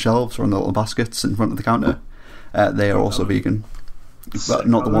just on the shelves or in the little baskets in front of the counter. They are also vegan. But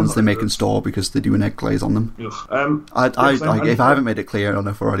not the ones they make in store, because they do an egg glaze on them. If I haven't made it clear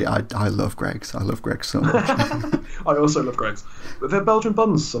enough already, I love Gregs. I love Gregs so much. I also love Gregs. But they're Belgian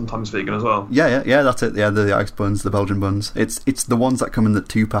buns sometimes vegan as well. Yeah, that's it. Yeah, the iced buns, the Belgian buns. It's the ones that come in the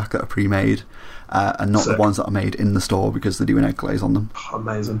 2-pack that are pre-made, and not the ones that are made in the store because they do an egg glaze on them.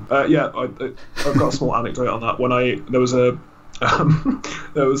 Amazing. I've got a small anecdote on that. When I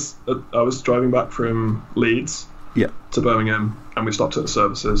was driving back from Leeds. Yeah. To Birmingham, and we stopped at the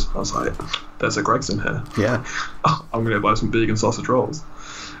services. I was like, there's a Greggs in here. Yeah. I'm going to buy some vegan sausage rolls.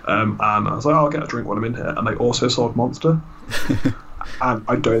 And I was like, I'll get a drink when I'm in here. And they also sold Monster. And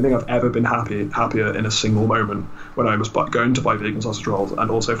I don't think I've ever been happier in a single moment when I was going to buy vegan sausage rolls and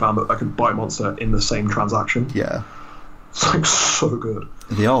also found that I could buy Monster in the same transaction. Yeah. It's like so good.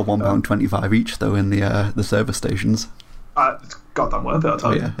 They are £1.25 each, though, in the service stations. It's goddamn worth it, I'll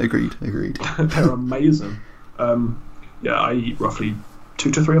tell you. Yeah, agreed. They're amazing. I eat roughly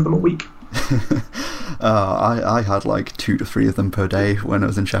 2 to 3 of them a week. I had like 2 to 3 of them per day when I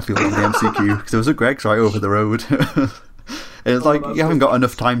was in Sheffield on the MCQ, because there was a Greggs right over the road. It's like you haven't got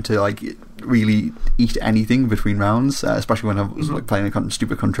enough time to like really eat anything between rounds, especially when I was like playing a kind of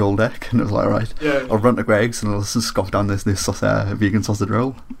stupid control deck, and it was like, right, I'll run to Greggs and I'll just scoff down this vegan sausage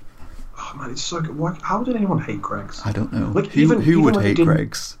roll. Oh man, it's so good. How did anyone hate Greggs? I don't know. Like, who would hate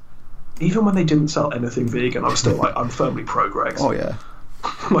Greggs? Even when they didn't sell anything vegan, I was still like, I'm firmly pro Greggs. Oh yeah.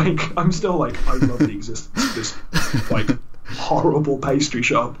 Like, I'm still like, I love the existence of this like horrible pastry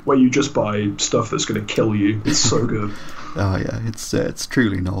shop where you just buy stuff that's going to kill you. It's so good. Oh yeah, it's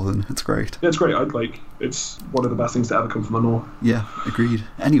truly northern. It's great. Yeah, it's great. It's one of the best things to ever come from the north. Yeah, agreed.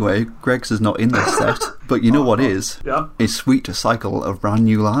 Anyway, Greggs is not in this set, but you know what is? Yeah. It's sweet to cycle of brand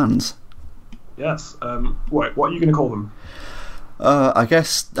new lands. Yes. Wait, what are you going to call them? I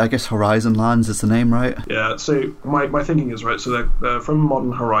guess Horizon Lands is the name, right? Yeah, so my thinking is, right, so they're from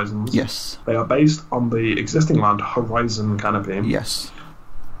Modern Horizons. Yes. They are based on the existing land Horizon Canopy. Yes.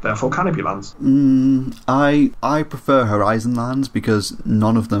 Therefore Canopy Lands. I prefer Horizon Lands because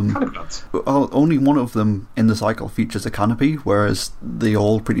none of them... Canopy Lands? Well, only one of them in the cycle features a canopy, whereas they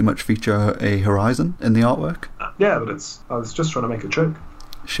all pretty much feature a horizon in the artwork. Yeah, but I was just trying to make a joke.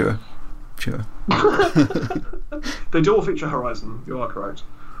 Sure. They do all feature Horizon, you are correct.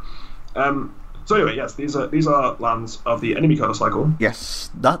 So anyway, yes, these are lands of the enemy colour cycle. Yes,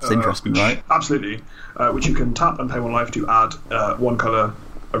 that's interesting, right? Absolutely. Which you can tap and pay 1 life to add 1 colour,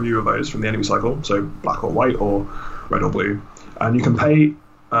 a view of those from the enemy cycle, so black or white or red or blue. And you can pay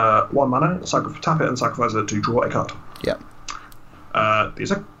 1 mana, tap it and sacrifice it to draw a card. Yeah.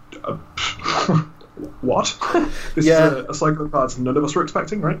 These are... What? This is a cycle of cards none of us were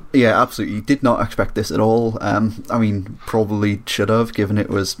expecting, right? Yeah, absolutely. Did not expect this at all. I mean, probably should have, given it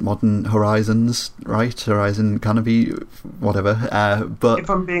was Modern Horizons, right? Horizon Canopy, whatever. But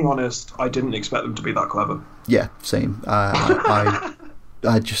if I'm being honest, I didn't expect them to be that clever. Yeah, same.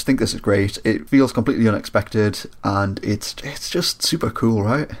 I just think this is great. It feels completely unexpected, and it's just super cool,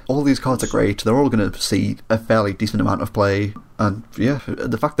 right? All these cards are great. They're all going to see a fairly decent amount of play, and yeah,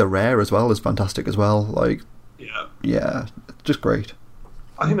 the fact they're rare as well is fantastic as well. Like, yeah, just great.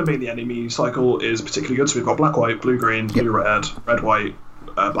 I think the enemy cycle is particularly good. So we've got black, white, blue, green, blue, red, red, white,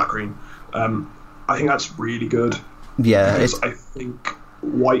 black, green. I think that's really good. Yeah, because I think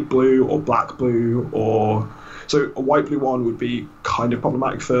white, blue, or black, blue, or so a white blue one would be kind of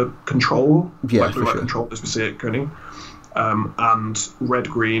problematic for control. Yeah, white blue white control as we see it currently. And red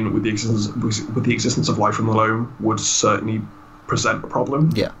green with the existence of life from the loam would certainly present a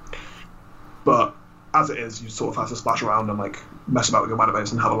problem. Yeah. But as it is, you sort of have to splash around and like mess about with your mana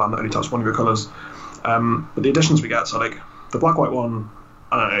base and have a land that only taps one of your colours. But the additions we get, so like the black white one,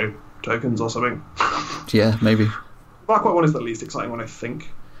 I don't know, tokens or something. Yeah, maybe. Black white one is the least exciting one, I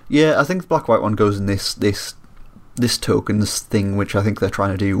think. Yeah, I think the black white one goes in this tokens thing, which I think they're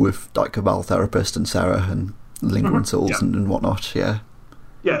trying to do with like Cabal Therapist and Serra and Lingering Souls and whatnot. Yeah.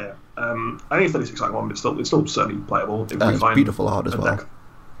 I think it's the least exciting one, but it's still certainly playable. It's beautiful art as well.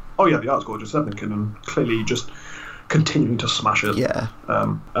 Oh yeah, the art's gorgeous. Evan clearly just continuing to smash it. Yeah.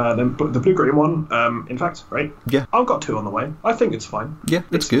 Then the blue-green one, in fact, right? Yeah. I've got 2 on the way. I think it's fine. Yeah,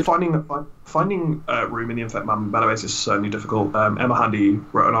 it's good. Finding room in the Infect mana base is certainly difficult. Emma Handy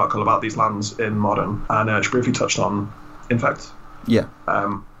wrote an article about these lands in Modern, and she briefly touched on Infect. Yeah.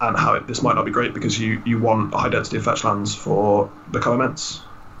 And how this might not be great because you want a high density of fetch lands for the co-ements.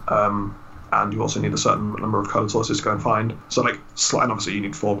 And you also need a certain number of colored sources to go and find. So like, and obviously you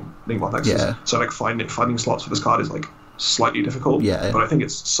need 4 Link-Moth Nexus. Yeah. So like finding slots for this card is like slightly difficult. Yeah. But I think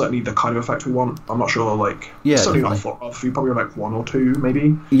it's certainly the kind of effect we want. I'm not sure, like, definitely. certainly not 4 of. You probably like 1 or 2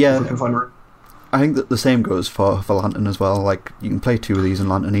 maybe. Yeah. If we can find room. I think that the same goes for Lantern as well. Like, you can play 2 of these in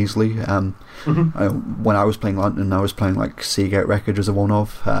Lantern easily. When I was playing Lantern, I was playing like Seagate Wreckage as a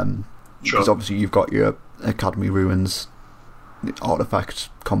one-off. Because obviously you've got your Academy Ruins artifact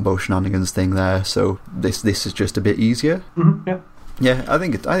combo shenanigans thing there, so this is just a bit easier. Yeah, I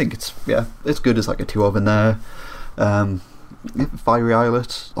think it's good as like a 2 of in there. Fiery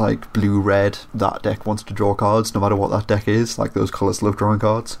Islet, like blue-red, that deck wants to draw cards no matter what that deck is. Like, those colours love drawing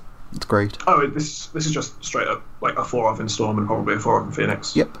cards. It's great. Oh, this is just straight up like a 4 of in Storm and probably a 4 of in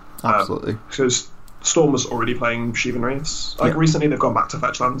Phoenix. Yep, absolutely. Because Storm was already playing Sheevan Reefs. Like, recently they've gone back to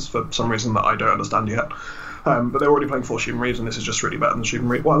fetch lands for some reason that I don't understand yet. But they're already playing 4 Sheevan Reefs, and this is just really better than Sheevan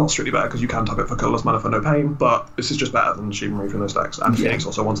Reef. Well, not strictly better, because you can tap it for colourless mana for no pain, but this is just better than Sheevan Reef in those decks. And Phoenix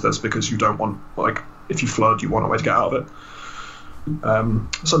also wants this, because you don't want, like, if you flood, you want a way to get out of it.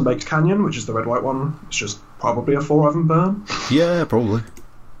 Sunbaked Canyon, which is the red-white one, it's just probably a 4 of and burn. Yeah, probably.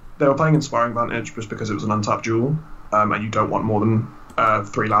 They were playing Inspiring Vantage just because it was an untapped jewel, and you don't want more than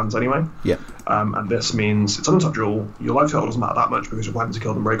 3 lands anyway. Yeah. And this means it's an untap duel. Your life total doesn't matter that much because you're planning to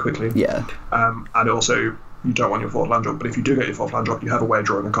kill them very quickly. Yeah. And also, you don't want your 4th land drop, but if you do get your 4th land drop, you have a way of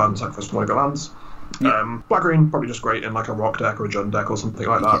drawing a card and sacrificing one of your lands. Yeah. Black-green, probably just great in like a rock deck or a Jund deck or something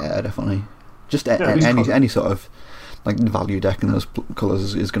like that. Yeah, definitely. Just any sort of like value deck in those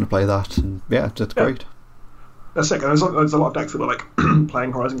colours is going to play that. And yeah, it's great. That's sick. And there's a lot of decks that were like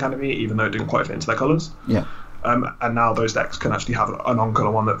playing Horizon Canopy, even though it didn't quite fit into their colours. Yeah. And now those decks can actually have a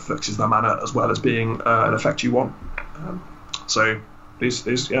non-colour one that fixes their mana as well as being an effect you want. So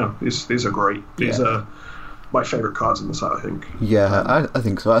these are great. These are my favourite cards in the set, I think. Yeah, I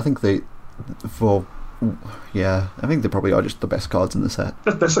think so. I think I think they probably are just the best cards in the set.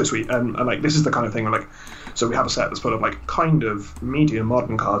 They're so sweet, and like this is the kind of thing where, like, so we have a set that's full of like kind of medium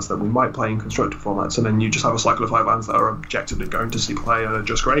modern cards that we might play in constructed formats, and then you just have a cycle of 5 lands that are objectively going to see play and are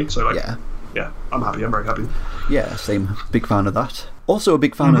just great. So like, yeah, I'm happy. I'm very happy. Yeah, same. Big fan of that. Also a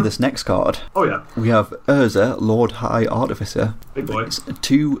big fan of this next card. Oh yeah. We have Urza, Lord High Artificer. Big boy. It's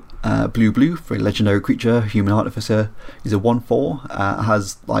 2 blue for a legendary creature, human artificer. He's a 1/4.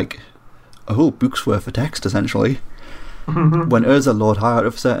 Has like a whole book's worth of text essentially. When Urza, Lord High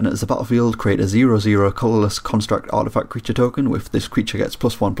Artificer, and it's a battlefield, create a 0/0 colourless construct artifact creature token. With this creature gets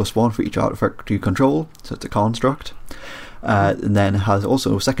 +1/+1 for each artifact you control, so it's a construct. And then has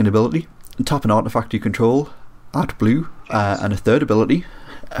also a second ability: tap an artifact you control, add blue, and a third ability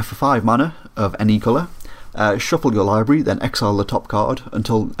for 5 mana of any colour. Shuffle your library, then exile the top card.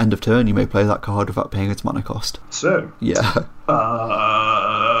 Until end of turn, you may play that card without paying its mana cost. So yeah,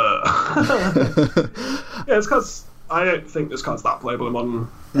 yeah, it's because I don't think this card's that playable in Modern.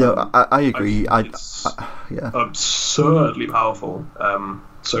 Yeah, I agree. It's absurdly powerful.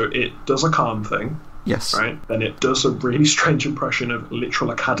 So it does a calm thing. Yes. Right? Then it does a really strange impression of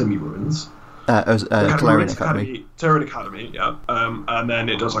Literal Academy ruins. Tellurian Academy. Tellurian Academy, yeah. And then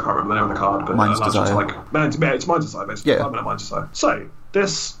it does, I can't remember the name of the card, but Mind's allows you Desire. to it's Mind's Desire, basically. Yeah. 5 mana Mind's Desire. So,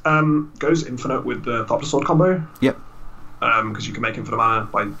 this goes infinite with the Thopter Sword combo. Yep. Because you can make infinite mana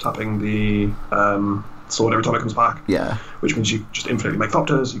by tapping the sword every time it comes back. Yeah. Which means you just infinitely make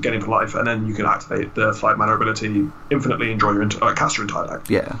Thopters, you get infinite life, and then you can activate the 5 mana ability infinitely and draw cast your entire deck.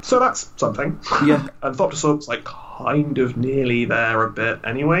 Yeah. So that's something. Yeah. And Thopter Sword's like kind of nearly there a bit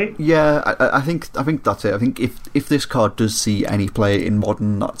anyway. Yeah, I think that's it. I think if this card does see any play in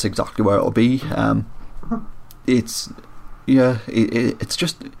Modern, that's exactly where it'll be. It's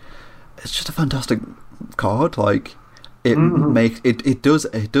just a fantastic card. Like it it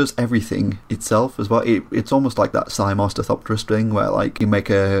does everything itself as well. It's almost like that Psymaster Thopterus thing where like you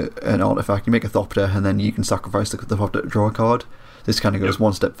make an artifact, you make a Thopter, and then you can sacrifice the Thopter to draw a card. This kind of goes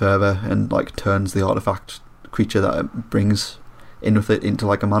one step further and like turns the artifact creature that it brings in with it into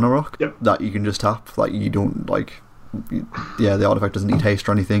like a mana rock that you can just tap. Like you don't the artifact doesn't need haste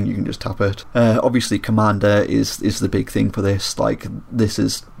or anything, you can just tap it. Obviously Commander is the big thing for this. Like this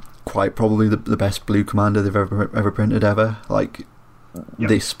is quite probably the best blue Commander they've ever printed ever. Like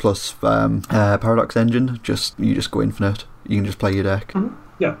this plus Paradox Engine, you just go infinite, you can just play your deck.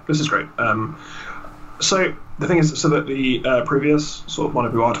 Yeah, this is great. So the thing is, so that the previous sort of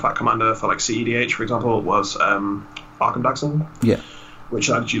mono-blue artifact commander for like CEDH, for example, was Arkham Daxon. Yeah. Which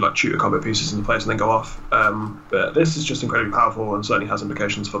allowed you like shoot your combo pieces into place and then go off. But this is just incredibly powerful and certainly has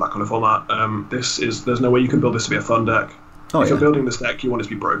implications for that kind of format. There's no way you can build this to be a fun deck. If you're building this deck, you want it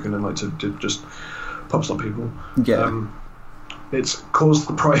to be broken and like to just pop stop people. Yeah. It's caused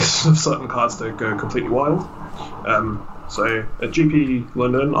the price of certain cards to go completely wild. So at GP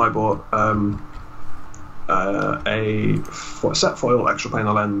London, I bought a set foil extra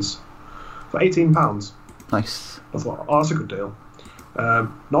planar lens for £18. Nice. I thought, that's a good deal.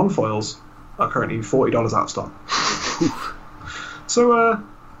 Non-foils are currently $40 out of stock. So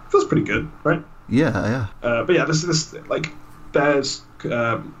feels pretty good, right? Yeah. But yeah, this like there's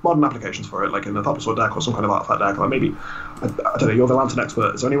modern applications for it, like in the Thopter Sword deck or some kind of artifact deck. Like maybe I don't know. You're the Lantern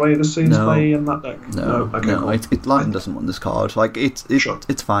expert. Is there any way this seems to play in that deck? No. Okay. No. Cool. Lantern doesn't want this card. Like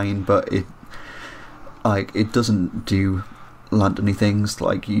it's fine, but it doesn't do Lantern-y things.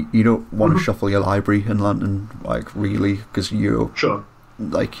 Like you don't want to shuffle your library in Lantern, like really, because you're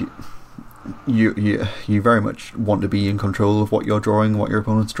like you very much want to be in control of what you're drawing, what your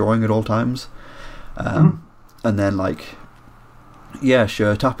opponent's drawing at all times. And then like, yeah,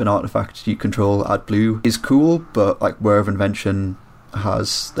 sure, tap an artifact you control, add blue is cool, but like Whir of Invention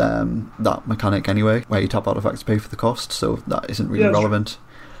has that mechanic anyway, where you tap artifacts to pay for the cost, so that isn't really relevant.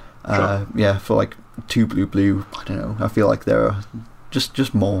 For like 2 blue, I don't know, I feel like there are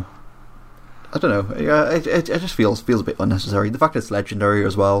just more I don't know. Yeah, it just feels a bit unnecessary. The fact it's legendary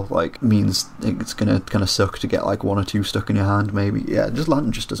as well, like, means it's gonna kind of suck to get like 1 or 2 stuck in your hand. Maybe, yeah. Just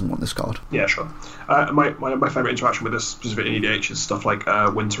Lantern just doesn't want this card. Yeah, sure. My favorite interaction with this specific EDH is stuff like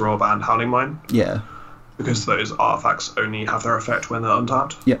Winter Orb and Howling Mine. Yeah. Because those artifacts only have their effect when they're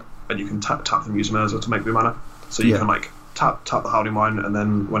untapped. Yeah. And you can tap them, use Mirza to make blue mana. So you can like tap the Howling Mine, and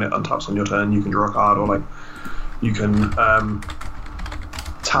then when it untaps on your turn, you can draw a card, or like you can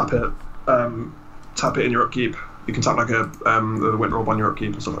tap it in your upkeep. You can tap like the Winter Orb on your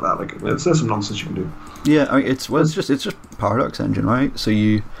upkeep and stuff like that. Like there's some nonsense you can do. Yeah, I mean, it's just Paradox Engine, right? So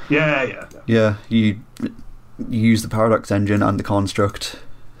you you use the Paradox Engine and the Construct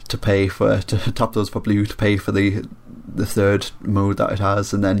to tap those for blue to pay for the third mode that it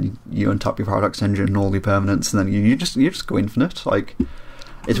has, and then you untap your Paradox Engine and all your permanents, and then you just go infinite. Like,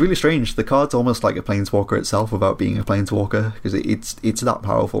 it's really strange. The card's almost like a Planeswalker itself without being a Planeswalker, because it's that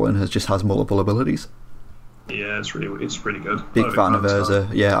powerful and has multiple abilities. Yeah, it's pretty good. Big fan of Urza.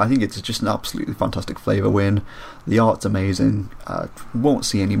 Yeah, I think it's just an absolutely fantastic flavor win. The art's amazing. Won't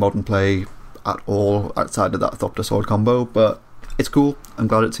see any modern play at all outside of that Thopter Sword combo, but it's cool. I'm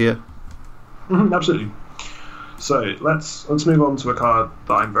glad it's here. Absolutely. So let's move on to a card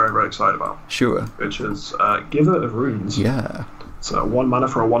that I'm very, very excited about. Sure. Which is Giver of Runes. Yeah. It's 1 mana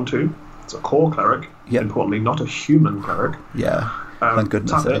for a 1/2. It's a core cleric. Yep. Importantly, not a human cleric. Yeah. Thank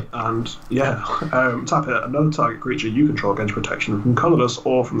goodness. Tap it, and tap it. Another target creature you control gains protection from colourless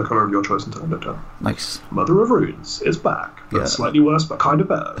or from the colour of your choice until end of turn. Nice. Mother of Runes is back. But slightly worse, but kind of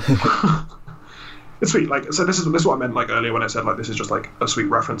better. It's sweet. Like, so this is what I meant like earlier when I said like this is just like a sweet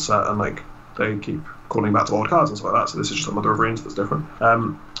reference set, and like they keep calling back to old cards and stuff like that. So this is just a Mother of Runes that's different.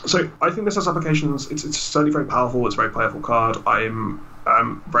 So I think this has applications. It's certainly very powerful. It's a very playful card. I'm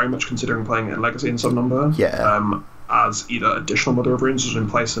very much considering playing it in Legacy in some number. Yeah. As either additional Mother of Runes, or in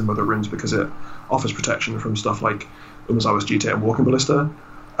place in Mother of Runes, because it offers protection from stuff like Umezawa's Jitte and Walking Ballista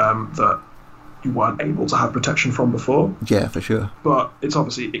that you weren't able to have protection from before. Yeah, for sure. But it's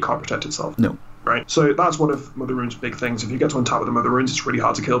obviously, it can't protect itself. No. Right? So that's one of Mother Rune's big things. If you get to untap with the Mother Runes, it's really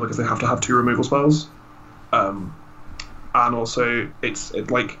hard to kill because they have to have 2 removal spells. And also, it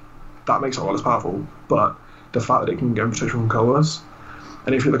like, that makes it a lot less powerful, but the fact that it can gain protection from colorless,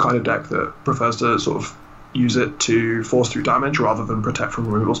 and if you're the kind of deck that prefers to sort of use it to force through damage rather than protect from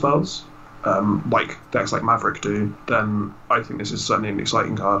removal spells, like decks like Maverick do, then I think this is certainly an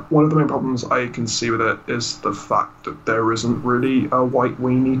exciting card. One of the main problems I can see with it is the fact that there isn't really a white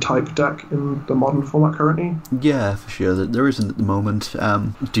weenie type deck in the modern format currently. Yeah, for sure. There isn't at the moment.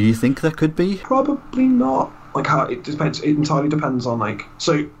 Do you think there could be? Probably not. Like, how it depends. It entirely depends on, like,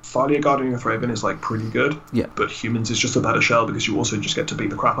 so Thalia Guardian of Thraben is like pretty good. Yeah. But Humans is just a better shell because you also just get to beat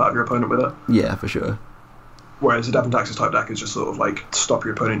the crap out of your opponent with it. Yeah, for sure. Whereas a Devon Taxis type deck is just sort of like stop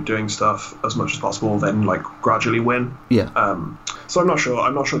your opponent doing stuff as much as possible, then like gradually win. Yeah. So I'm not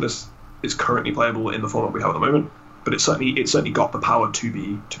sure this is currently playable in the format we have at the moment, but it's certainly got the power to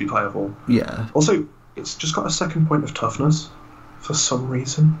be playable. Yeah. Also, it's just got a second point of toughness for some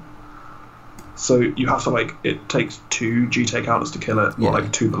reason. So you have to, like, it takes 2 GT counters to kill it, or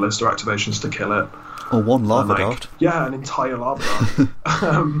like 2 Ballista activations to kill it. Or 1 Lava Dart. Yeah, an entire Lava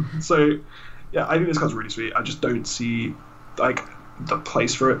Dart. So, yeah, I think this card's really sweet. I just don't see, like, the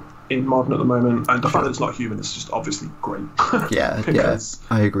place for it in Modern at the moment, and the fact that it's not human is just obviously great. Yeah, yeah,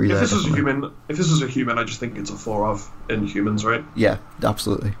 I agree. If this was a human, I just think it's a 4-of in Humans, right? Yeah,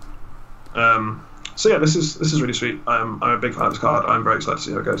 absolutely. So yeah, this is really sweet. I'm a big fan of this card. I'm very excited to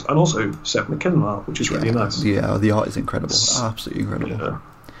see how it goes. And also Seth McKinnon art, which is really nice. Yeah, the art is incredible. Absolutely incredible. Yeah.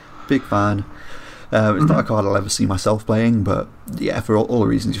 Big fan. It's not a card I'll ever see myself playing, but yeah, for all the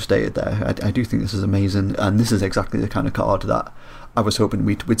reasons you stated there, I do think this is amazing, and this is exactly the kind of card that I was hoping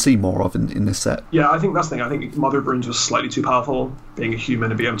we'd see more of in this set. Yeah, I think that's the thing. I think Mother of Runes was slightly too powerful, being a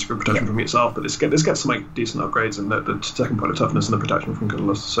human and being able to get protection from yourself, but this gets some like decent upgrades, and the second point of toughness and the protection from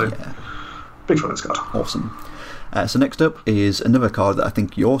colorless. So yeah. Big fan of this card. Awesome. So next up is another card that I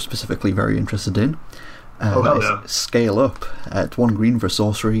think you're specifically very interested in. Hell yeah. Scale Up. It's 1 green for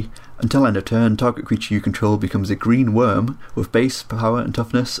sorcery. Until end of turn, target creature you control becomes a green worm with base power and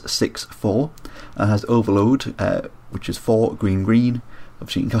toughness 6/4, and has Overload, which is 4 green.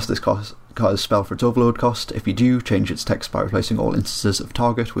 Obviously, you can cast this card's spell for its Overload cost. If you do, change its text by replacing all instances of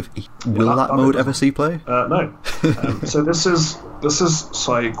target with E. Will that mode ever see play? No. So this is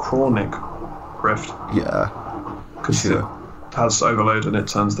Cychronic Rift. Yeah. Because it has Overload and it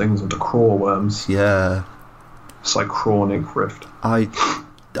turns things into craw worms. Yeah. Cychronic Rift.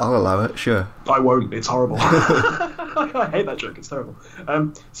 I'll allow it, sure. I won't, it's horrible. I hate that joke, it's terrible.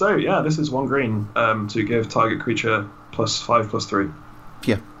 So yeah, this is 1 green to give target creature +5/+3.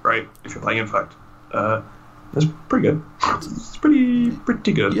 Yeah. Right, if you're playing Infect. It's pretty good. It's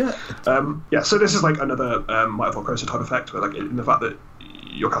pretty good. Yeah. So this is like another Might of Volcrosa type effect, where like in the fact that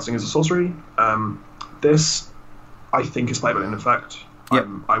you're casting as a sorcery. This, I think, is playable in Infect. Yep.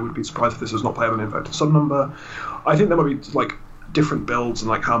 I would be surprised if this is not playable in Infect. Some number. I think there might be like different builds and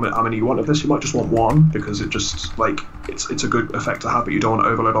like how many you want of this. You might just want one because it just like it's a good effect to have, but you don't want to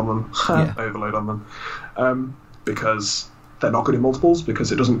overload on them. Overload on them because they're not good in multiples,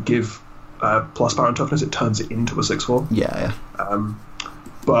 because it doesn't give plus power and toughness. It turns it into a 6/4. Yeah.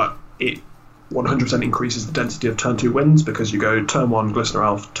 But it 100% increases the density of turn 2 wins, because you go turn 1 Glistener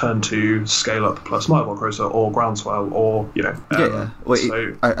Elf, turn 2 Scale Up plus Might of Volcrosa or Groundswell, or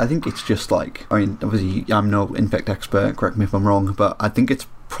Well, I think it's just like, I mean, obviously I'm no Infect expert, correct me if I'm wrong, but I think it's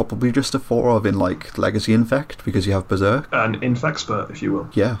probably just a 4 of in like Legacy Infect, because you have Berserk. An Infexpert, if you will.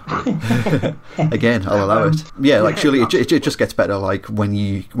 Yeah. Again, I'll allow it. Yeah, like surely it just gets better like when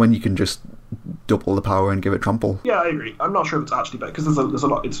you can just double the power and give it trample. Yeah, I agree. I'm not sure if it's actually better, because there's a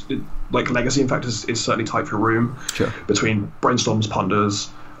lot. Like Legacy Infect is certainly tight for room. Sure. Between Brainstorms, Ponders,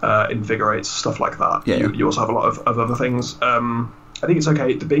 Invigorates, stuff like that. Yeah. You also have a lot of other things. I think it's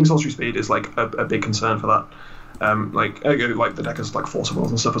okay. The being sorcery speed is like a big concern for that. Like the deck is like forcibles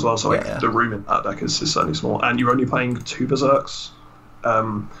and stuff as well, so like the room in that deck is certainly small, and you're only playing 2 Berserks.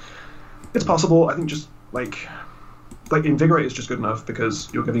 It's possible. I think just like Invigorate is just good enough, because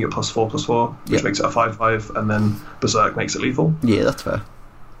you're giving it +4/+4, which makes it a 5/5, and then Berserk makes it lethal. Yeah, that's fair.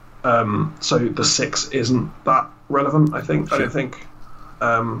 So the 6 isn't that relevant, I think. Sure. I don't think.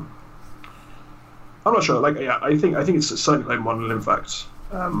 I'm not sure. I think it's certainly playing one in Infect.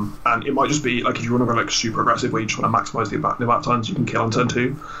 And it might just be like, if you want to go like super aggressive, where you just want to maximise the amount of times you can kill on turn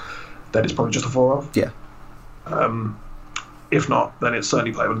 2, then it's probably just a 4/. Yeah. If not, then it's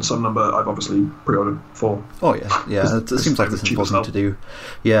certainly playable in some number. I've obviously pre-ordered 4. Oh yeah. It seems like this is important to do.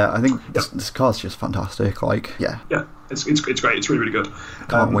 Yeah, I think this card's just fantastic. Like, yeah, it's great. It's really good.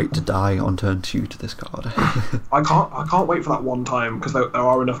 Can't wait to die on turn 2 to this card. I can't wait for that one time, because there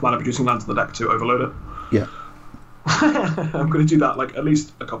are enough mana producing lands in the deck to overload it. Yeah. I'm going to do that like at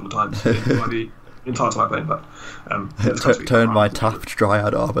least a couple of times the entire time I play. But turn my tapped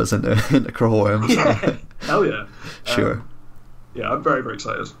Dryad Arbors into Crowworms. Yeah, hell yeah. Sure. Yeah, I'm very, very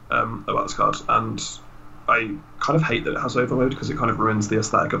excited about this card, and I kind of hate that it has overload, because it kind of ruins the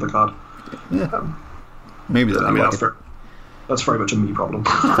aesthetic of the card. Yeah. Maybe that. That's very much a me problem.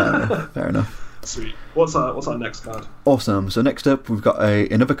 Fair enough. Sweet. What's our next card? Awesome. So next up, we've got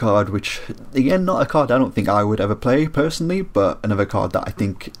another card, which, again, not a card I don't think I would ever play personally, but another card that I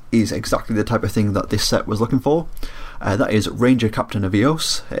think is exactly the type of thing that this set was looking for. That is Ranger Captain of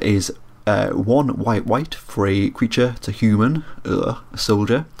Eos. It is 1 white for a creature. It's a human, a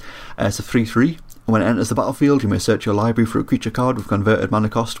soldier. It's a 3/3. When it enters the battlefield, you may search your library for a creature card with converted mana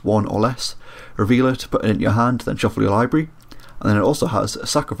cost 1 or less. Reveal it, put it in your hand, then shuffle your library. And then it also has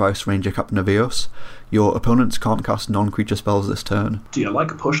Sacrifice Ranger Captain of Eos. Your opponents can't cast non-creature spells this turn. Do you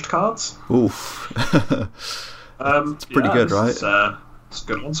like pushed cards? Oof. It's pretty good, right? It's a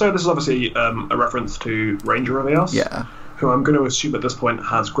good one. So this is obviously a reference to Ranger of Eos. Yeah. Who I'm going to assume at this point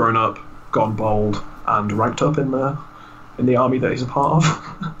has grown up, gone bold, and ranked up in the army that he's a part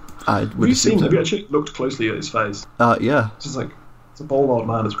of. Have you actually looked closely at his face? Yeah. It's a bold old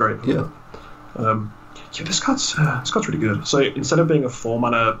man. It's great. Yeah. This card's really good. So instead of being a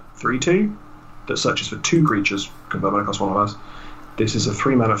 4-mana 3/2 that searches for 2 creatures, convert mana cost 1 or less, this is a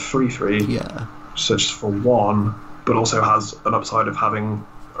 3-mana 3/3. Yeah. Searches for 1, but also has an upside of having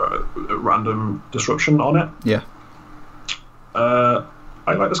a random disruption on it. Yeah. I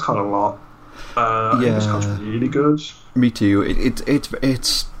like this card a lot. I think this card's really good. Me too.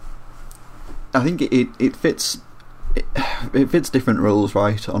 It's. I think it fits. It fits different roles,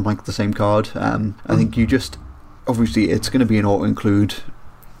 right, on like the same card. I think you just, obviously it's going to be an auto include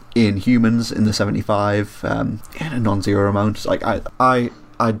in humans in the 75 in a non-zero amount. Like I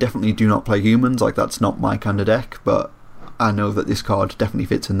definitely do not play humans, like that's not my kind of deck, but I know that this card definitely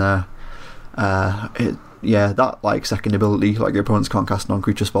fits in there. That like second ability, like your opponents can't cast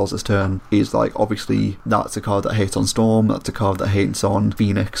non-creature spells this turn, is like, obviously that's a card that hates on Storm, that's a card that hates on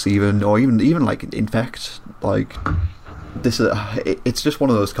Phoenix even, or even like Infect. Like this is it's just one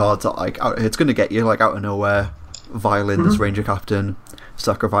of those cards that like it's going to get you like out of nowhere. Violence, Ranger Captain,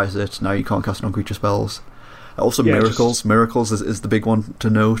 sacrifice it, now you can't cast non-creature spells. Also Miracles is the big one to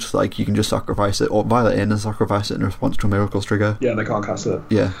note. Like you can just sacrifice it or Violet in and sacrifice it in response to a Miracles trigger. Yeah, they can't cast it.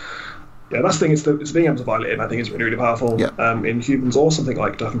 Yeah, that's the thing. It's being able to Violet in, I think, is really, really powerful. Yeah. In humans or something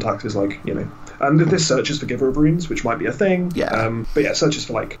like Death and Taxes, like, and this searches for Giver of Runes, which might be a thing. Yeah. But yeah, searches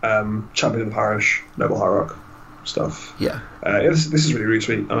for like Champion of the Parish, Noble Hierarch. stuff. Yeah. This is really, really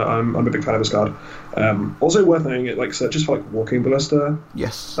sweet. I'm a big fan of this card. Also worth knowing it, like searches for like Walking Ballista.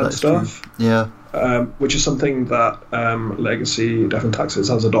 Yes, and stuff. True. Yeah. Which is something that Legacy Death and Taxes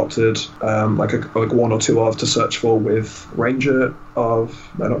has adopted, like one or two of to search for with Ranger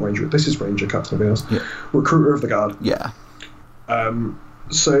of not Ranger. This is Ranger Captain of Eos. Yeah. Recruiter of the Guard. Yeah.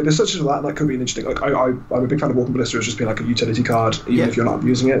 So there's such as that, and that could be an interesting. Like I'm a big fan of Walking Ballista as just being like a utility card, even if you're not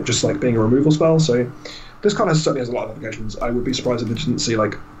using it, just like being a removal spell. So this card certainly has a lot of applications. I would be surprised if it didn't see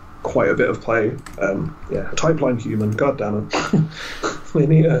like quite a bit of play. A type-line human. God damn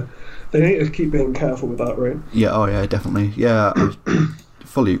it. They need to keep being careful with that, right? Yeah. Oh yeah, definitely. Yeah. I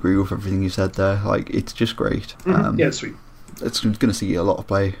fully agree with everything you said there. Like, it's just great. Yeah, it's sweet. It's going to see a lot of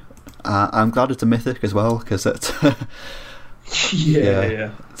play. I'm glad it's a mythic as well, because it's.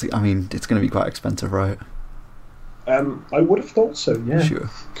 Yeah. I mean, it's going to be quite expensive, right? I would have thought so. Yeah. Sure.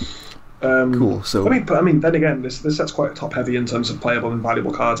 Cool. So I mean, then again, this set's quite top heavy in terms of playable and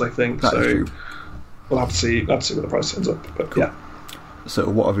valuable cards. I think that is true. We'll have to see where the price ends up. But cool. Yeah. So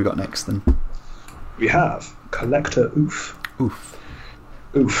what have we got next then? We have Collector Oof.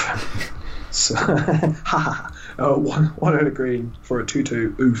 So, one and a green for a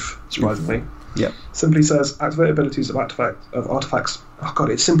 2/2 Oof. Surprisingly. Yep. Simply says activate abilities of artifacts. Oh god,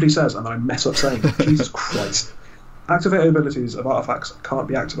 it simply says, and then I mess up saying it. Jesus Christ. Activate abilities of artifacts can't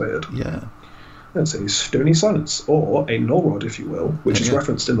be activated. Yeah. Let's say Stony Silence, or a Null Rod, if you will, which is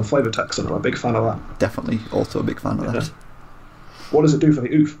referenced in the flavor text, and I'm a big fan of that. Definitely, also a big fan of that. What does it do for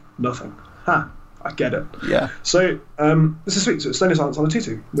the Oof? Nothing. I get it. Yeah. So this is sweet. So it's Stony Silence on a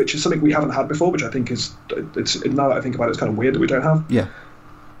 2/2, which is something we haven't had before, which I think is now that I think about it, it's kind of weird that we don't have. Yeah.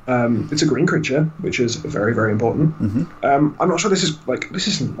 It's a green creature, which is very, very important. Mm-hmm. I'm not sure this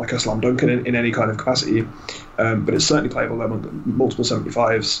isn't like a slam dunk in any kind of capacity, but it's certainly playable among multiple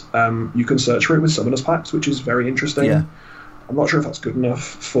 75s. You can search for it with Summoner's Pact, which is very interesting. Yeah. I'm not sure if that's good enough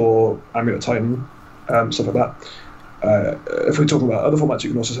for Amulet Titan, stuff like that. If we're talking about other formats, you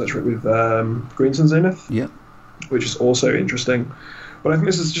can also search for it with Green Sun Zenith, which is also interesting. But I think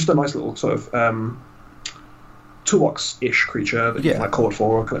this is just a nice little sort of toolbox-ish creature that you can like call it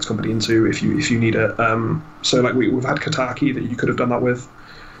for or collect company into if you need it. So like we've had Kataki that you could have done that with,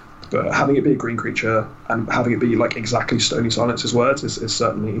 but having it be a green creature and having it be like exactly Stony Silence's words is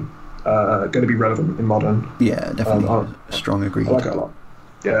certainly going to be relevant in Modern. Yeah, definitely. Strong agree. I like it a lot.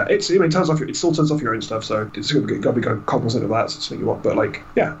 Yeah, it still turns off your own stuff, so it's got to be cognizant of that. So it's something you want, but like,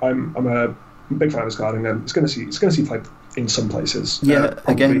 yeah, I'm a big fan of this card, and it's going to see play in some places. Yeah,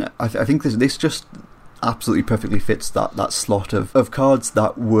 again, I think this just absolutely perfectly fits that slot of cards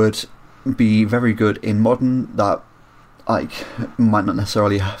that would be very good in Modern that like might not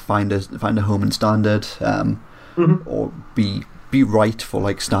necessarily find a home in Standard, or be right for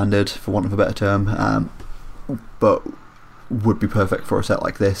like Standard, for want of a better term, but would be perfect for a set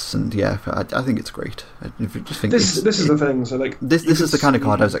like this. And yeah, I think it's great. I just think this is the thing. So like this is the kind of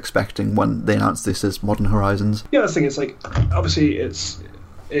card I was expecting when they announced this as Modern Horizons. Yeah, the thing is, like, obviously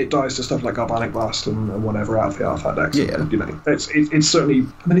it dies to stuff like Galvanic Blast and whatever out of the artifact decks. Yeah. You know, it's certainly.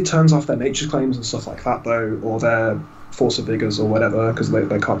 I mean, it turns off their Nature's Claims and stuff like that, though, or their Force of Vigors or whatever, because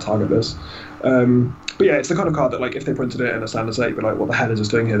they can't target this. But yeah, it's the kind of card that, like, if they printed it in a Standard set, you'd be like, what the hell is this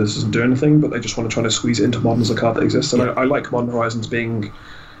doing here? This doesn't do anything, but they just want to try to squeeze it into Modern as a card that exists. And I like Modern Horizons being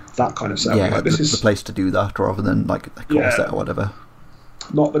that kind of set. Yeah, like, this is the place to do that rather than like a core set or whatever.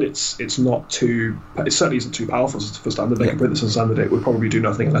 Not that it's not too. It certainly isn't too powerful for Standard. They can print this in Standard. It would probably do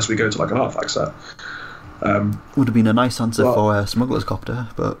nothing unless we go to like an artifact set. Would have been a nice answer for Smuggler's Copter,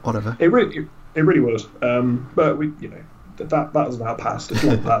 but whatever. It really would. But we, you know, that has now passed. It's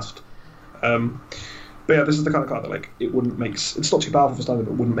long passed. But yeah, this is the kind of card that, like, it wouldn't make. It's not too powerful for Standard,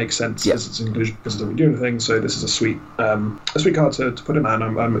 but it wouldn't make sense as its inclusion because it doesn't do anything. So this is a sweet card to put in, and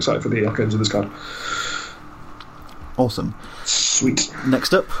I'm excited for the outcomes of this card. Awesome. Sweet.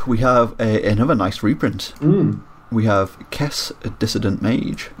 Next up, we have another nice reprint. We have Kess, a Dissident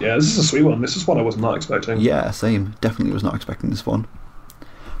Mage. Yeah, this is a sweet one. This is one I was not expecting. Yeah, same. Definitely was not expecting this one.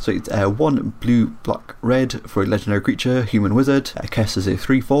 So it's 1 blue, black, red for a legendary creature, human wizard. Kess is a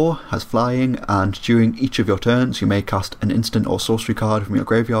 3/4, has flying, and during each of your turns you may cast an instant or sorcery card from your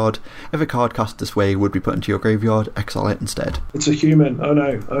graveyard. If a card cast this way would be put into your graveyard, exile it instead. It's a human. Oh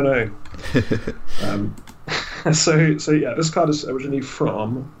no. So yeah, this card is originally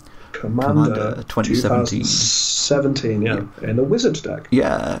from Commander 2017, in the Wizard deck.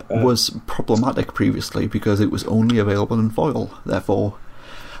 Yeah, was problematic previously because it was only available in foil, therefore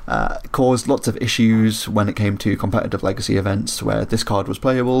caused lots of issues when it came to competitive Legacy events where this card was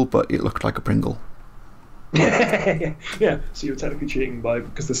playable but it looked like a Pringle. Yeah. So you're technically cheating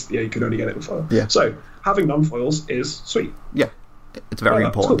because this, you could only get it in foil. Yeah. So having non-foils is sweet. Yeah, it's very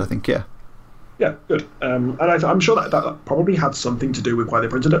important. Cool. I think. Yeah. Yeah, good. And I'm sure that probably had something to do with why they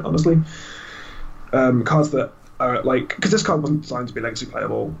printed it. Honestly, cards that are because this card wasn't designed to be legacy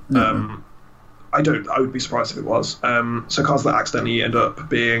playable. I would be surprised if it was. So cards that accidentally end up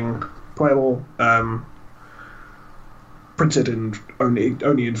being playable, printed in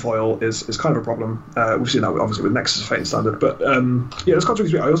only in foil is kind of a problem. We've seen that obviously with Nexus of Fate Standard, but this card's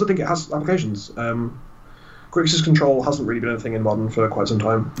really sweet. I also think it has applications. Grixis Control hasn't really been a thing in Modern for quite some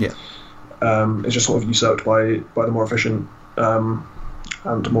time. Yeah. It's just sort of usurped by the more efficient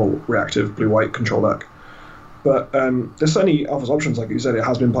and more reactive blue-white control deck. But there's certainly offers options, like you said. It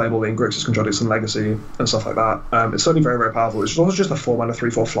has been playable in Grixis Control and Legacy and stuff like that. It's certainly very, very powerful. It's also just a 4-mana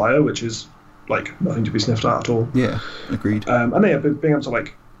 3/4 flyer, which is nothing to be sniffed at all. Yeah, agreed. And being able to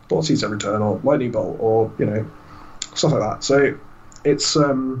Thought Seize every turn, or Lightning Bolt, or stuff like that. So it's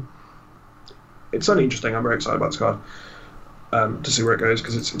certainly interesting. I'm very excited about this card. To see where it goes,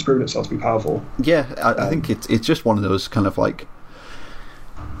 because it's proven itself to be powerful. Yeah, I think it's just one of those kind of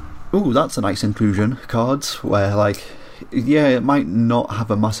ooh, that's a nice inclusion cards where it might not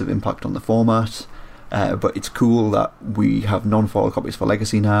have a massive impact on the format, but it's cool that we have non-foil copies for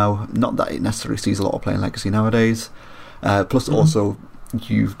Legacy now. Not that it necessarily sees a lot of play in Legacy nowadays. Plus also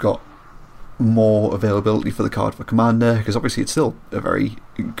you've got more availability for the card for Commander, because obviously it's still a very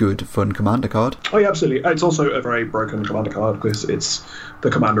good, fun Commander card. Oh yeah, absolutely. It's also a very broken Commander card because it's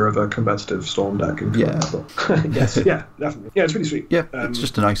the commander of a competitive Storm deck. Yes, yeah, definitely. Yeah, it's really sweet. Yeah, it's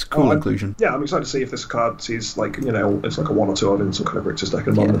just a nice, cool inclusion. Yeah, I'm excited to see if this card sees it's a 1 or 2 of in some kind of Grixis deck,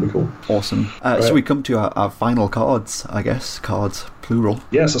 and that'd be cool. Awesome. So we come to our final cards, I guess. Cards, plural.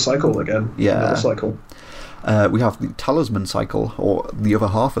 Yes, a cycle again. Yeah. Another cycle. We have the Talisman cycle, or the other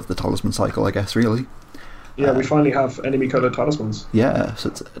half of the Talisman cycle, I guess, really. Yeah, we finally have enemy-colored talismans. Yeah, so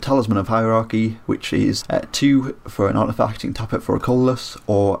it's a Talisman of Hierarchy, which is 2 for an artifact. You can tap it for a colourless,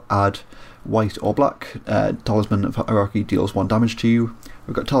 or add white or black. Talisman of Hierarchy deals 1 damage to you.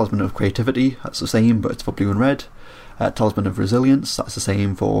 We've got Talisman of Creativity, that's the same, but it's for blue and red. Talisman of Resilience, that's the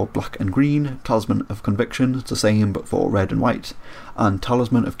same for black and green. Talisman of Conviction, it's the same, but for red and white. And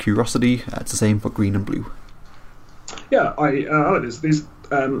Talisman of Curiosity, it's the same for green and blue. Yeah, I like this.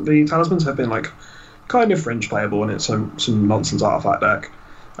 The talismans have been kind of fringe playable, and it's some nonsense artifact deck,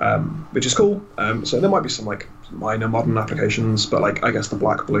 which is cool. So there might be some minor modern applications, but I guess the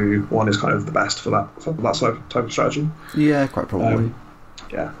black blue one is kind of the best for that type of strategy. Yeah, quite probably.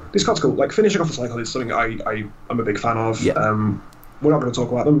 Yeah, this card's cool. Finishing off the cycle is something I'm a big fan of. Yeah. We're not going to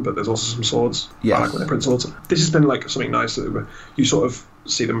talk about them, but there's also some swords. Yes. I like when they print swords. This has been something nice that you sort of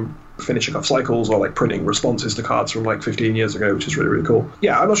see them finishing off cycles, or printing responses to cards from 15 years ago, which is really, really cool.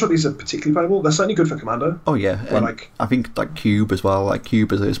 Yeah, I'm not sure these are particularly playable. They're certainly good for Commander. Oh yeah, and I think Cube as well.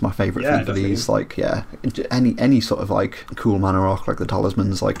 Cube is my favourite thing for these. Any sort of cool mana rock like the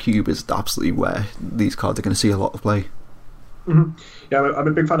Talismans. Cube is absolutely where these cards are going to see a lot of play. Mm-hmm. Yeah, I'm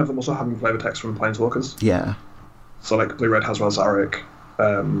a big fan of them also having flavor text from Planeswalkers. Yeah. So blue-red has Ralzaric,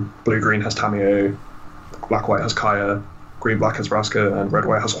 blue-green has Tamiyo, black-white has Kaya, green-black has Vraska, and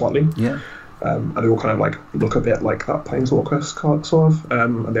red-white has Huatli. Yeah. And they all kind of look a bit like that Planeswalker card, sort of.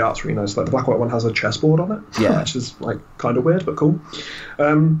 And the art's really nice. The black-white one has a chessboard on it, yeah, which is kind of weird but cool.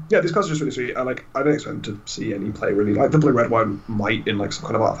 Yeah, these cards are just really sweet. I don't expect to see any play really. The blue-red one might in some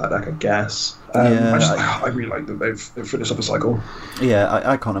kind of artifact deck, I guess. I really like that they've finished up a cycle. Yeah,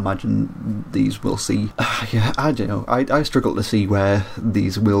 I can't imagine these will see. Yeah, I don't know. I struggle to see where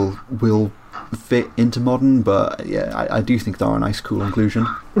these will fit into Modern, but yeah, I do think they're a nice, cool inclusion.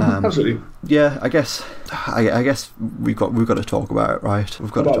 Absolutely. Yeah, I guess we've got to talk about it, right?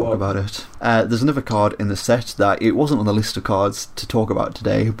 We've got to talk about it. There's another card in the set that it wasn't on the list of cards to talk about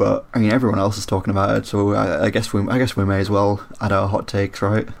today, but everyone else is talking about it, so I guess we may as well add our hot takes,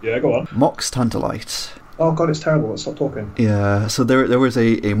 right? Yeah, go on. Mox Tantalite. Oh god, it's terrible. Let's stop talking. Yeah, so there was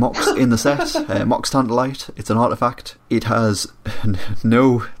a Mox in the set. Mox Tantalite. It's an artifact. It has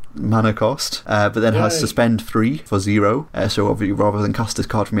no mana cost, but then has Suspend 3 for 0. So rather than cast this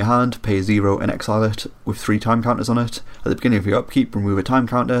card from your hand, pay 0 and exile it with 3 time counters on it. At the beginning of your upkeep, remove a time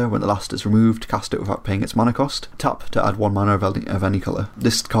counter. When the last is removed, cast it without paying its mana cost. Tap to add 1 mana of any colour.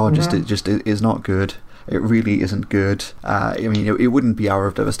 This card just is not good. It really isn't good. It wouldn't be Hour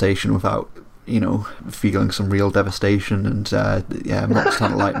of Devastation without feeling some real devastation, and Mox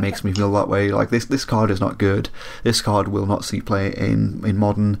Tantalite makes me feel that way. This card is not good. This card will not see play in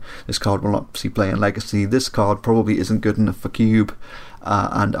Modern. This card will not see play in Legacy. This card probably isn't good enough for Cube.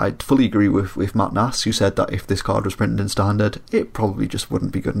 And I fully agree with Matt Nass, who said that if this card was printed in Standard, it probably just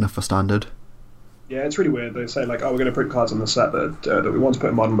wouldn't be good enough for Standard. Yeah, it's really weird. They say like, oh, we're going to put cards in the set that we want to put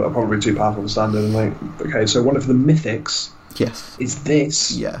in modern, but are probably too powerful for standard. And like, okay, so one of the mythics, is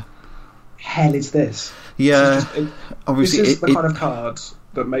this? Yeah. Hell is this? Yeah. Obviously, this is the kind of card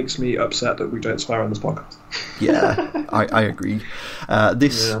that makes me upset that we don't swear on this podcast. Yeah, I agree.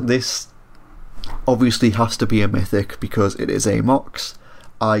 This obviously has to be a mythic because it is a Mox.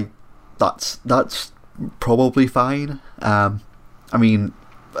 That's probably fine. I mean,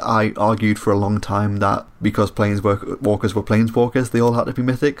 I argued for a long time that because planeswalkers were planeswalkers, they all had to be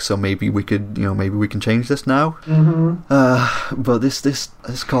mythic. So maybe we could, maybe we can change this now. Mm-hmm. But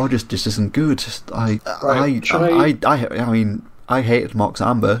this card just isn't good. I mean, I hated Mox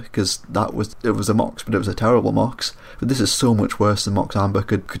Amber because it was a Mox, but it was a terrible Mox. But this is so much worse than Mox Amber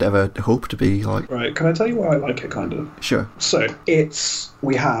could ever hope to be. Like, right? Can I tell you why I like it? Kind of. Sure. So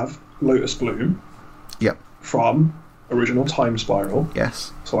we have Lotus Bloom. Yep. From original Time Spiral.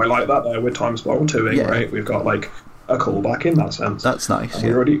 Yes. So I like that there with Time Spiral 2ing, right? We've got like a callback in that sense. That's nice. And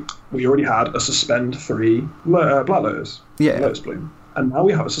we already had a Suspend 3 Black Lotus. Yeah. Lotus Bloom. And now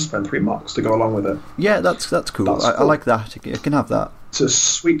we have a Suspend 3 Mox to go along with it. Yeah, that's cool. I like that. It can have that. It's a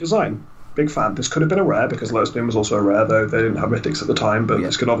sweet design. Big fan. This could have been a rare because Lotus Bloom was also a rare, though they didn't have mythics at the time, but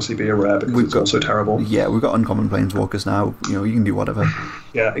this could obviously be a rare because it's also terrible. Yeah, we've got uncommon planeswalkers now. You can do whatever.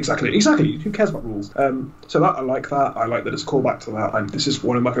 Yeah, exactly. Who cares about rules? So that I like that. I like that it's a callback to that. And this is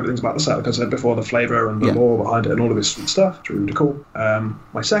one of my favourite things about the set, like I said before, the flavour and the lore behind it and all of this sweet stuff. It's really cool.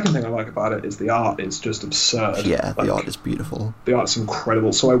 My second thing I like about it is the art. It's just absurd. Yeah, the art is beautiful. The art's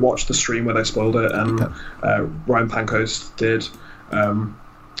incredible. So I watched the stream where they spoiled it, and Ryan Pankos did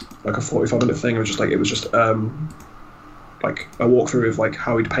like a 45-minute thing. It was just like a walkthrough of like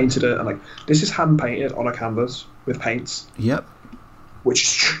how he'd painted it, and like this is hand painted on a canvas with paints. Yep. Which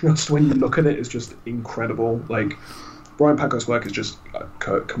is just, when you look at it, is just incredible. Like Ryan Pankos' work is just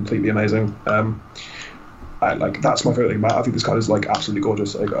completely amazing. That's my favorite thing about it. I think this card is like absolutely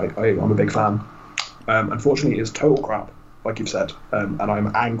gorgeous. I'm a big fan. Unfortunately, it is total crap, like you've said, and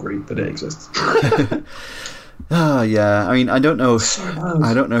I'm angry that it exists. Yeah. I mean, I don't know.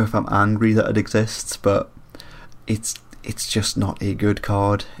 I don't know if I'm angry that it exists, but it's just not a good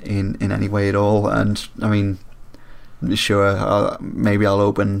card in any way at all. And I mean, sure, maybe I'll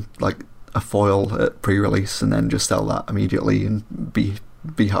open like a foil at pre-release and then just sell that immediately and be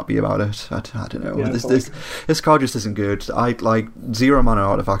happy about it. I don't know. Yeah, this card just isn't good. I like 0 mana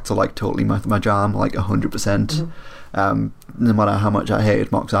artifacts are like totally my jam, like 100%. No matter how much I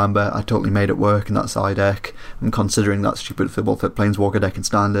hated Mox Amber, I totally made it work in that side deck. And considering that stupid Fibble Fit Planeswalker deck in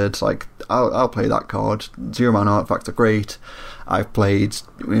standard, like I'll play that card. 0 mana artifacts are great. I've played,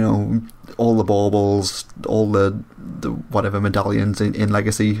 all the baubles, all the whatever medallions in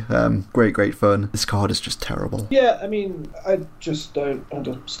Legacy. Great fun. This card is just terrible. Yeah, I mean, I just don't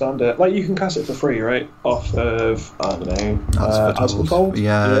understand it. Like, you can cast it for free, right? Off of, I don't know, Asphalt?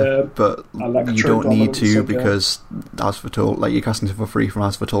 Yeah, but you don't need to because Asphalt, like, you're casting it for free from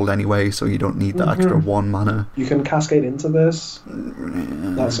Asphalt anyway, so you don't need that extra 1 mana. You can cascade into this.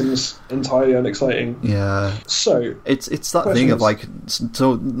 That seems entirely unexciting. Yeah. So, it's that thing of like,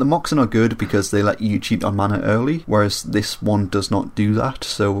 so the Mox are not good because they let you cheat on mana early, whereas this one does not do that,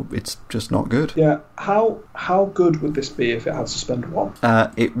 so it's just not good. Yeah. How good would this be if it had Suspend 1?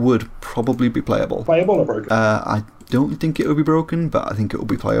 It would probably be playable. Playable or broken? I don't think it would be broken, but I think it will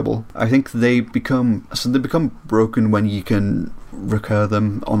be playable. I think they become broken when you can recur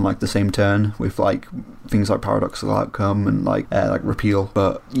them on like the same turn with like things like Paradoxical Outcome and like Repeal,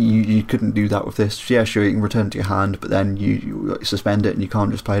 but you couldn't do that with this. Yeah, sure, you can return it to your hand, but then you suspend it and you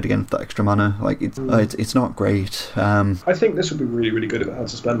can't just play it again for that extra mana. Like it's not great. I think this would be really, really good if it had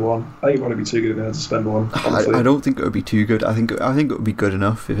Suspend 1. I think it wouldn't be too good if it had Suspend 1. I don't think it would be too good. I think it would be good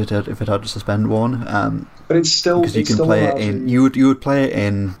enough if it had to Suspend 1. But it's still because you can play it in. You would play it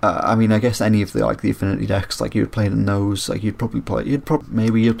in. I mean, I guess any of the Affinity decks, like you would play it in those. Like you'd probably play it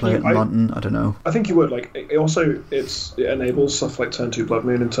in Lantern. I don't know. I think you would. Like it also, it enables stuff like turn 2 Blood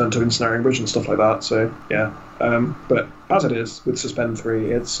Moon and turn 2 Ensnaring Bridge and stuff like that. So yeah. But as it is with Suspend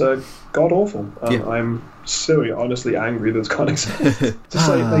 3, it's god awful. I'm so honestly angry that it's can't exist. Just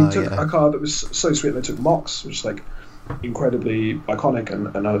like they took a card that was so sweet. They took Mox, which is like incredibly iconic,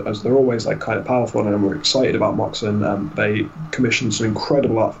 and as they're always like kind of powerful, and we're excited about Mox, and they commissioned some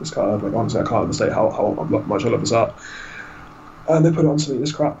incredible art for this card. Like honestly, I can't understate how much I love this art. And they put it on something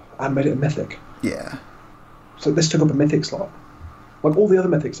this crap and made it a mythic. Yeah. So this took up a mythic slot. Like all the other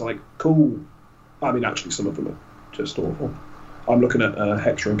mythics are like cool. I mean, actually, some of them are just awful. I'm looking at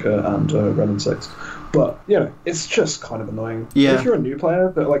Hexdrinker and Renin 6. But, it's just kind of annoying. Yeah. If you're a new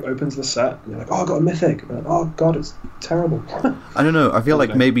player that, like, opens the set, and you're like, oh, I got a mythic. Like, oh, God, it's terrible. I don't know. I feel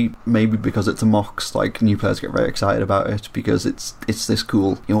like maybe because it's a Mox, like, new players get very excited about it because it's this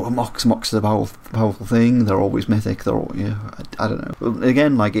cool, a Mox is a powerful thing. They're always mythic. They're all, I don't know. But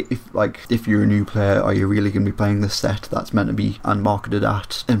again, if you're a new player, are you really going to be playing this set that's meant to be and marketed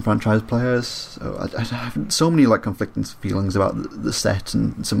at enfranchised players? So I have so many, like, conflicting feelings about the set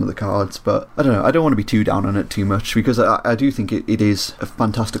and some of the cards, but I don't know. I don't want to be too down on it too much because I do think it is a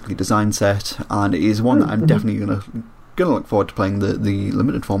fantastically designed set, and it is one that I'm definitely going to look forward to playing the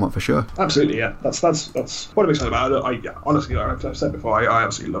limited format for sure. Absolutely, yeah. That's what I'm excited about. Honestly, like I've said before, I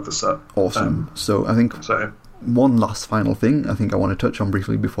absolutely love this set. Awesome. So I think one last final thing I think I want to touch on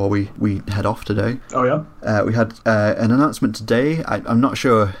briefly before we head off today. Oh yeah? We had an announcement today. I'm not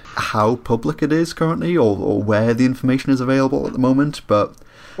sure how public it is currently or where the information is available at the moment, but...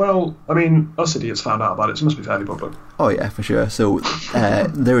 Well, I mean, us idiots found out about it, so it must be fairly public. Oh yeah, for sure. So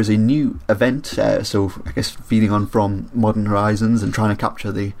there is a new event, so I guess feeding on from Modern Horizons and trying to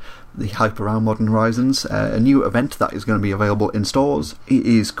capture the hype around Modern Horizons, a new event that is going to be available in stores. It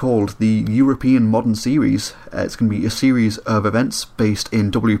is called the European Modern Series. It's going to be a series of events based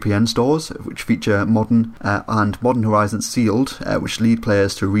in WPN stores, which feature Modern and Modern Horizons Sealed, which lead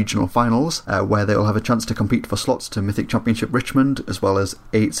players to regional finals, where they will have a chance to compete for slots to Mythic Championship Richmond, as well as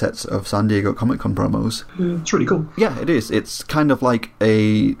 8 sets of San Diego Comic-Con promos. It's really cool. Yeah, it is. It's kind of like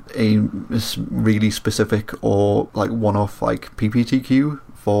a really specific or like one-off like PPTQ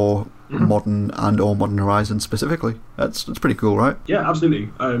for Modern and or Modern Horizons specifically. It's pretty cool, right? Yeah, absolutely.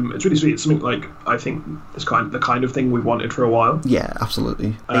 It's really sweet. It's something like I think it's the kind of thing we wanted for a while. Yeah,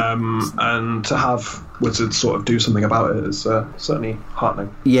 absolutely. And to have Wizards sort of do something about it is certainly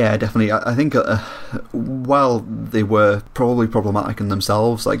heartening. Yeah, definitely. I think while they were probably problematic in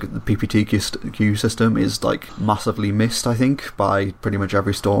themselves, like the PPTQ system is like massively missed, I think, by pretty much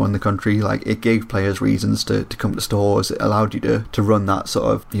every store in the country. Like it gave players reasons to come to stores. It allowed you to run that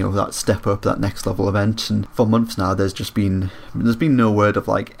sort of that step up, that next level event. And for months now, there's been no word of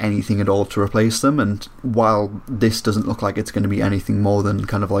like anything at all to replace them. And while this doesn't look like it's going to be anything more than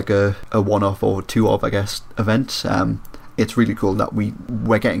kind of like a one-off or two-off, I guess, event, it's really cool that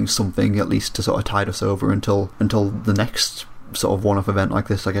we're getting something at least to sort of tide us over until the next sort of one-off event like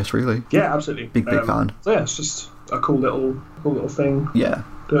this, I guess. Really, yeah, absolutely. Big fan. So yeah, it's just a cool little thing. Yeah.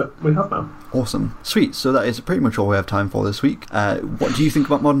 That we have now. Awesome. Sweet. So that is pretty much all we have time for this week. What do you think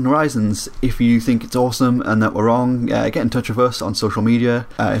about Modern Horizons? If you think it's awesome and that we're wrong, get in touch with us on social media.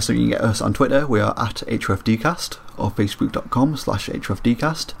 So you can get us on Twitter. We are at HRFDcast, or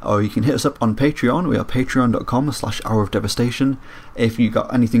facebook.com/HRFDcast. Or you can hit us up on Patreon. We are patreon.com/Hour of Devastation. If you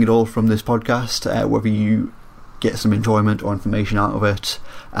got anything at all from this podcast, whether you get some enjoyment or information out of it,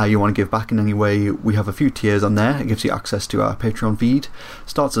 you want to give back in any way, we have a few tiers on there. It gives you access to our Patreon feed.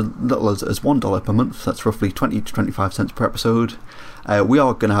 Starts as little as $1 per month. That's roughly 20 to 25 cents per episode. We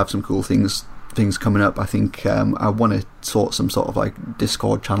are going to have some cool things coming up. I think I want to sort some sort of like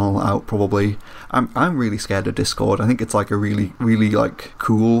Discord channel out probably. I'm really scared of Discord. I think it's like a really like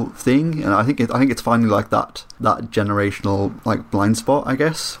cool thing, and I think it's finally like that generational like blind spot, I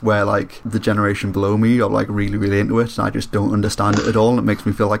guess, where like the generation below me are like really into it and I just don't understand it at all, and it makes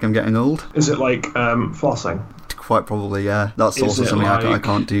me feel like I'm getting old. Is it like flossing? Quite probably, yeah. That's also something I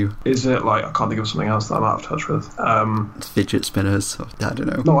can't do. Is it like, I can't think of something else that I'm out of touch with. Fidget spinners. I don't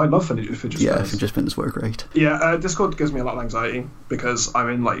know. No, I love fidget spinners. Yeah, fidget spinners were great. Yeah, Discord gives me a lot of anxiety because I'm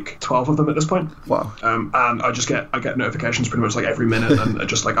in like 12 of them at this point. Wow. And I get notifications pretty much like every minute, and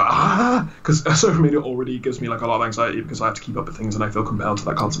just like because social media already gives me like a lot of anxiety because I have to keep up with things and I feel compelled to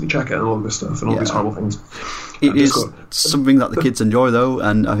like constantly check it and all this stuff and all these horrible things. It is something that the kids enjoy though,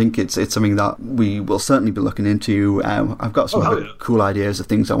 and I think it's something that we will certainly be looking into. I've got some cool ideas of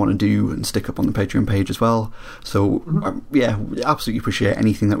things I want to do and stick up on the Patreon page as well. So yeah, we absolutely appreciate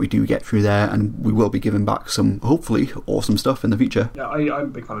anything that we do get through there, and we will be giving back some hopefully awesome stuff in the future. Yeah, I'm a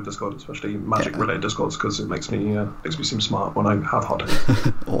big fan of Discord, especially Magic related Discords, because it makes me seem smart when I have hot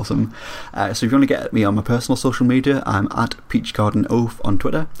takes. Awesome. So if you want to get me on my personal social media, I'm at PeachGardenOath on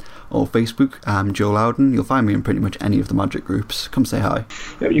Twitter. Or Facebook, I'm Joe Loudon. You'll find me in pretty much any of the Magic groups. Come say hi.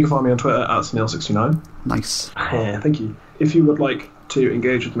 Yeah, you can find me on Twitter at Snail69. Nice. Yeah, thank you. If you would like to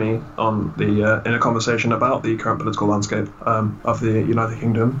engage with me on the in a conversation about the current political landscape of the United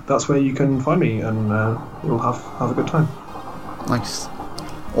Kingdom, that's where you can find me, and we'll have a good time. Nice.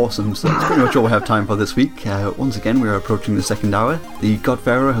 Awesome, so that's pretty much all we have time for this week. Once again, we are approaching the second hour. The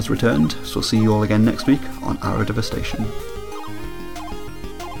Godfarer has returned, so we'll see you all again next week on Hour of Devastation.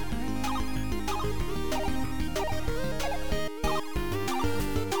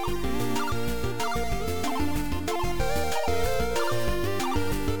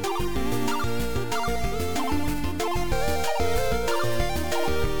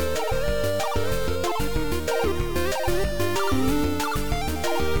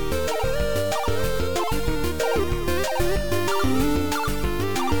 Bye.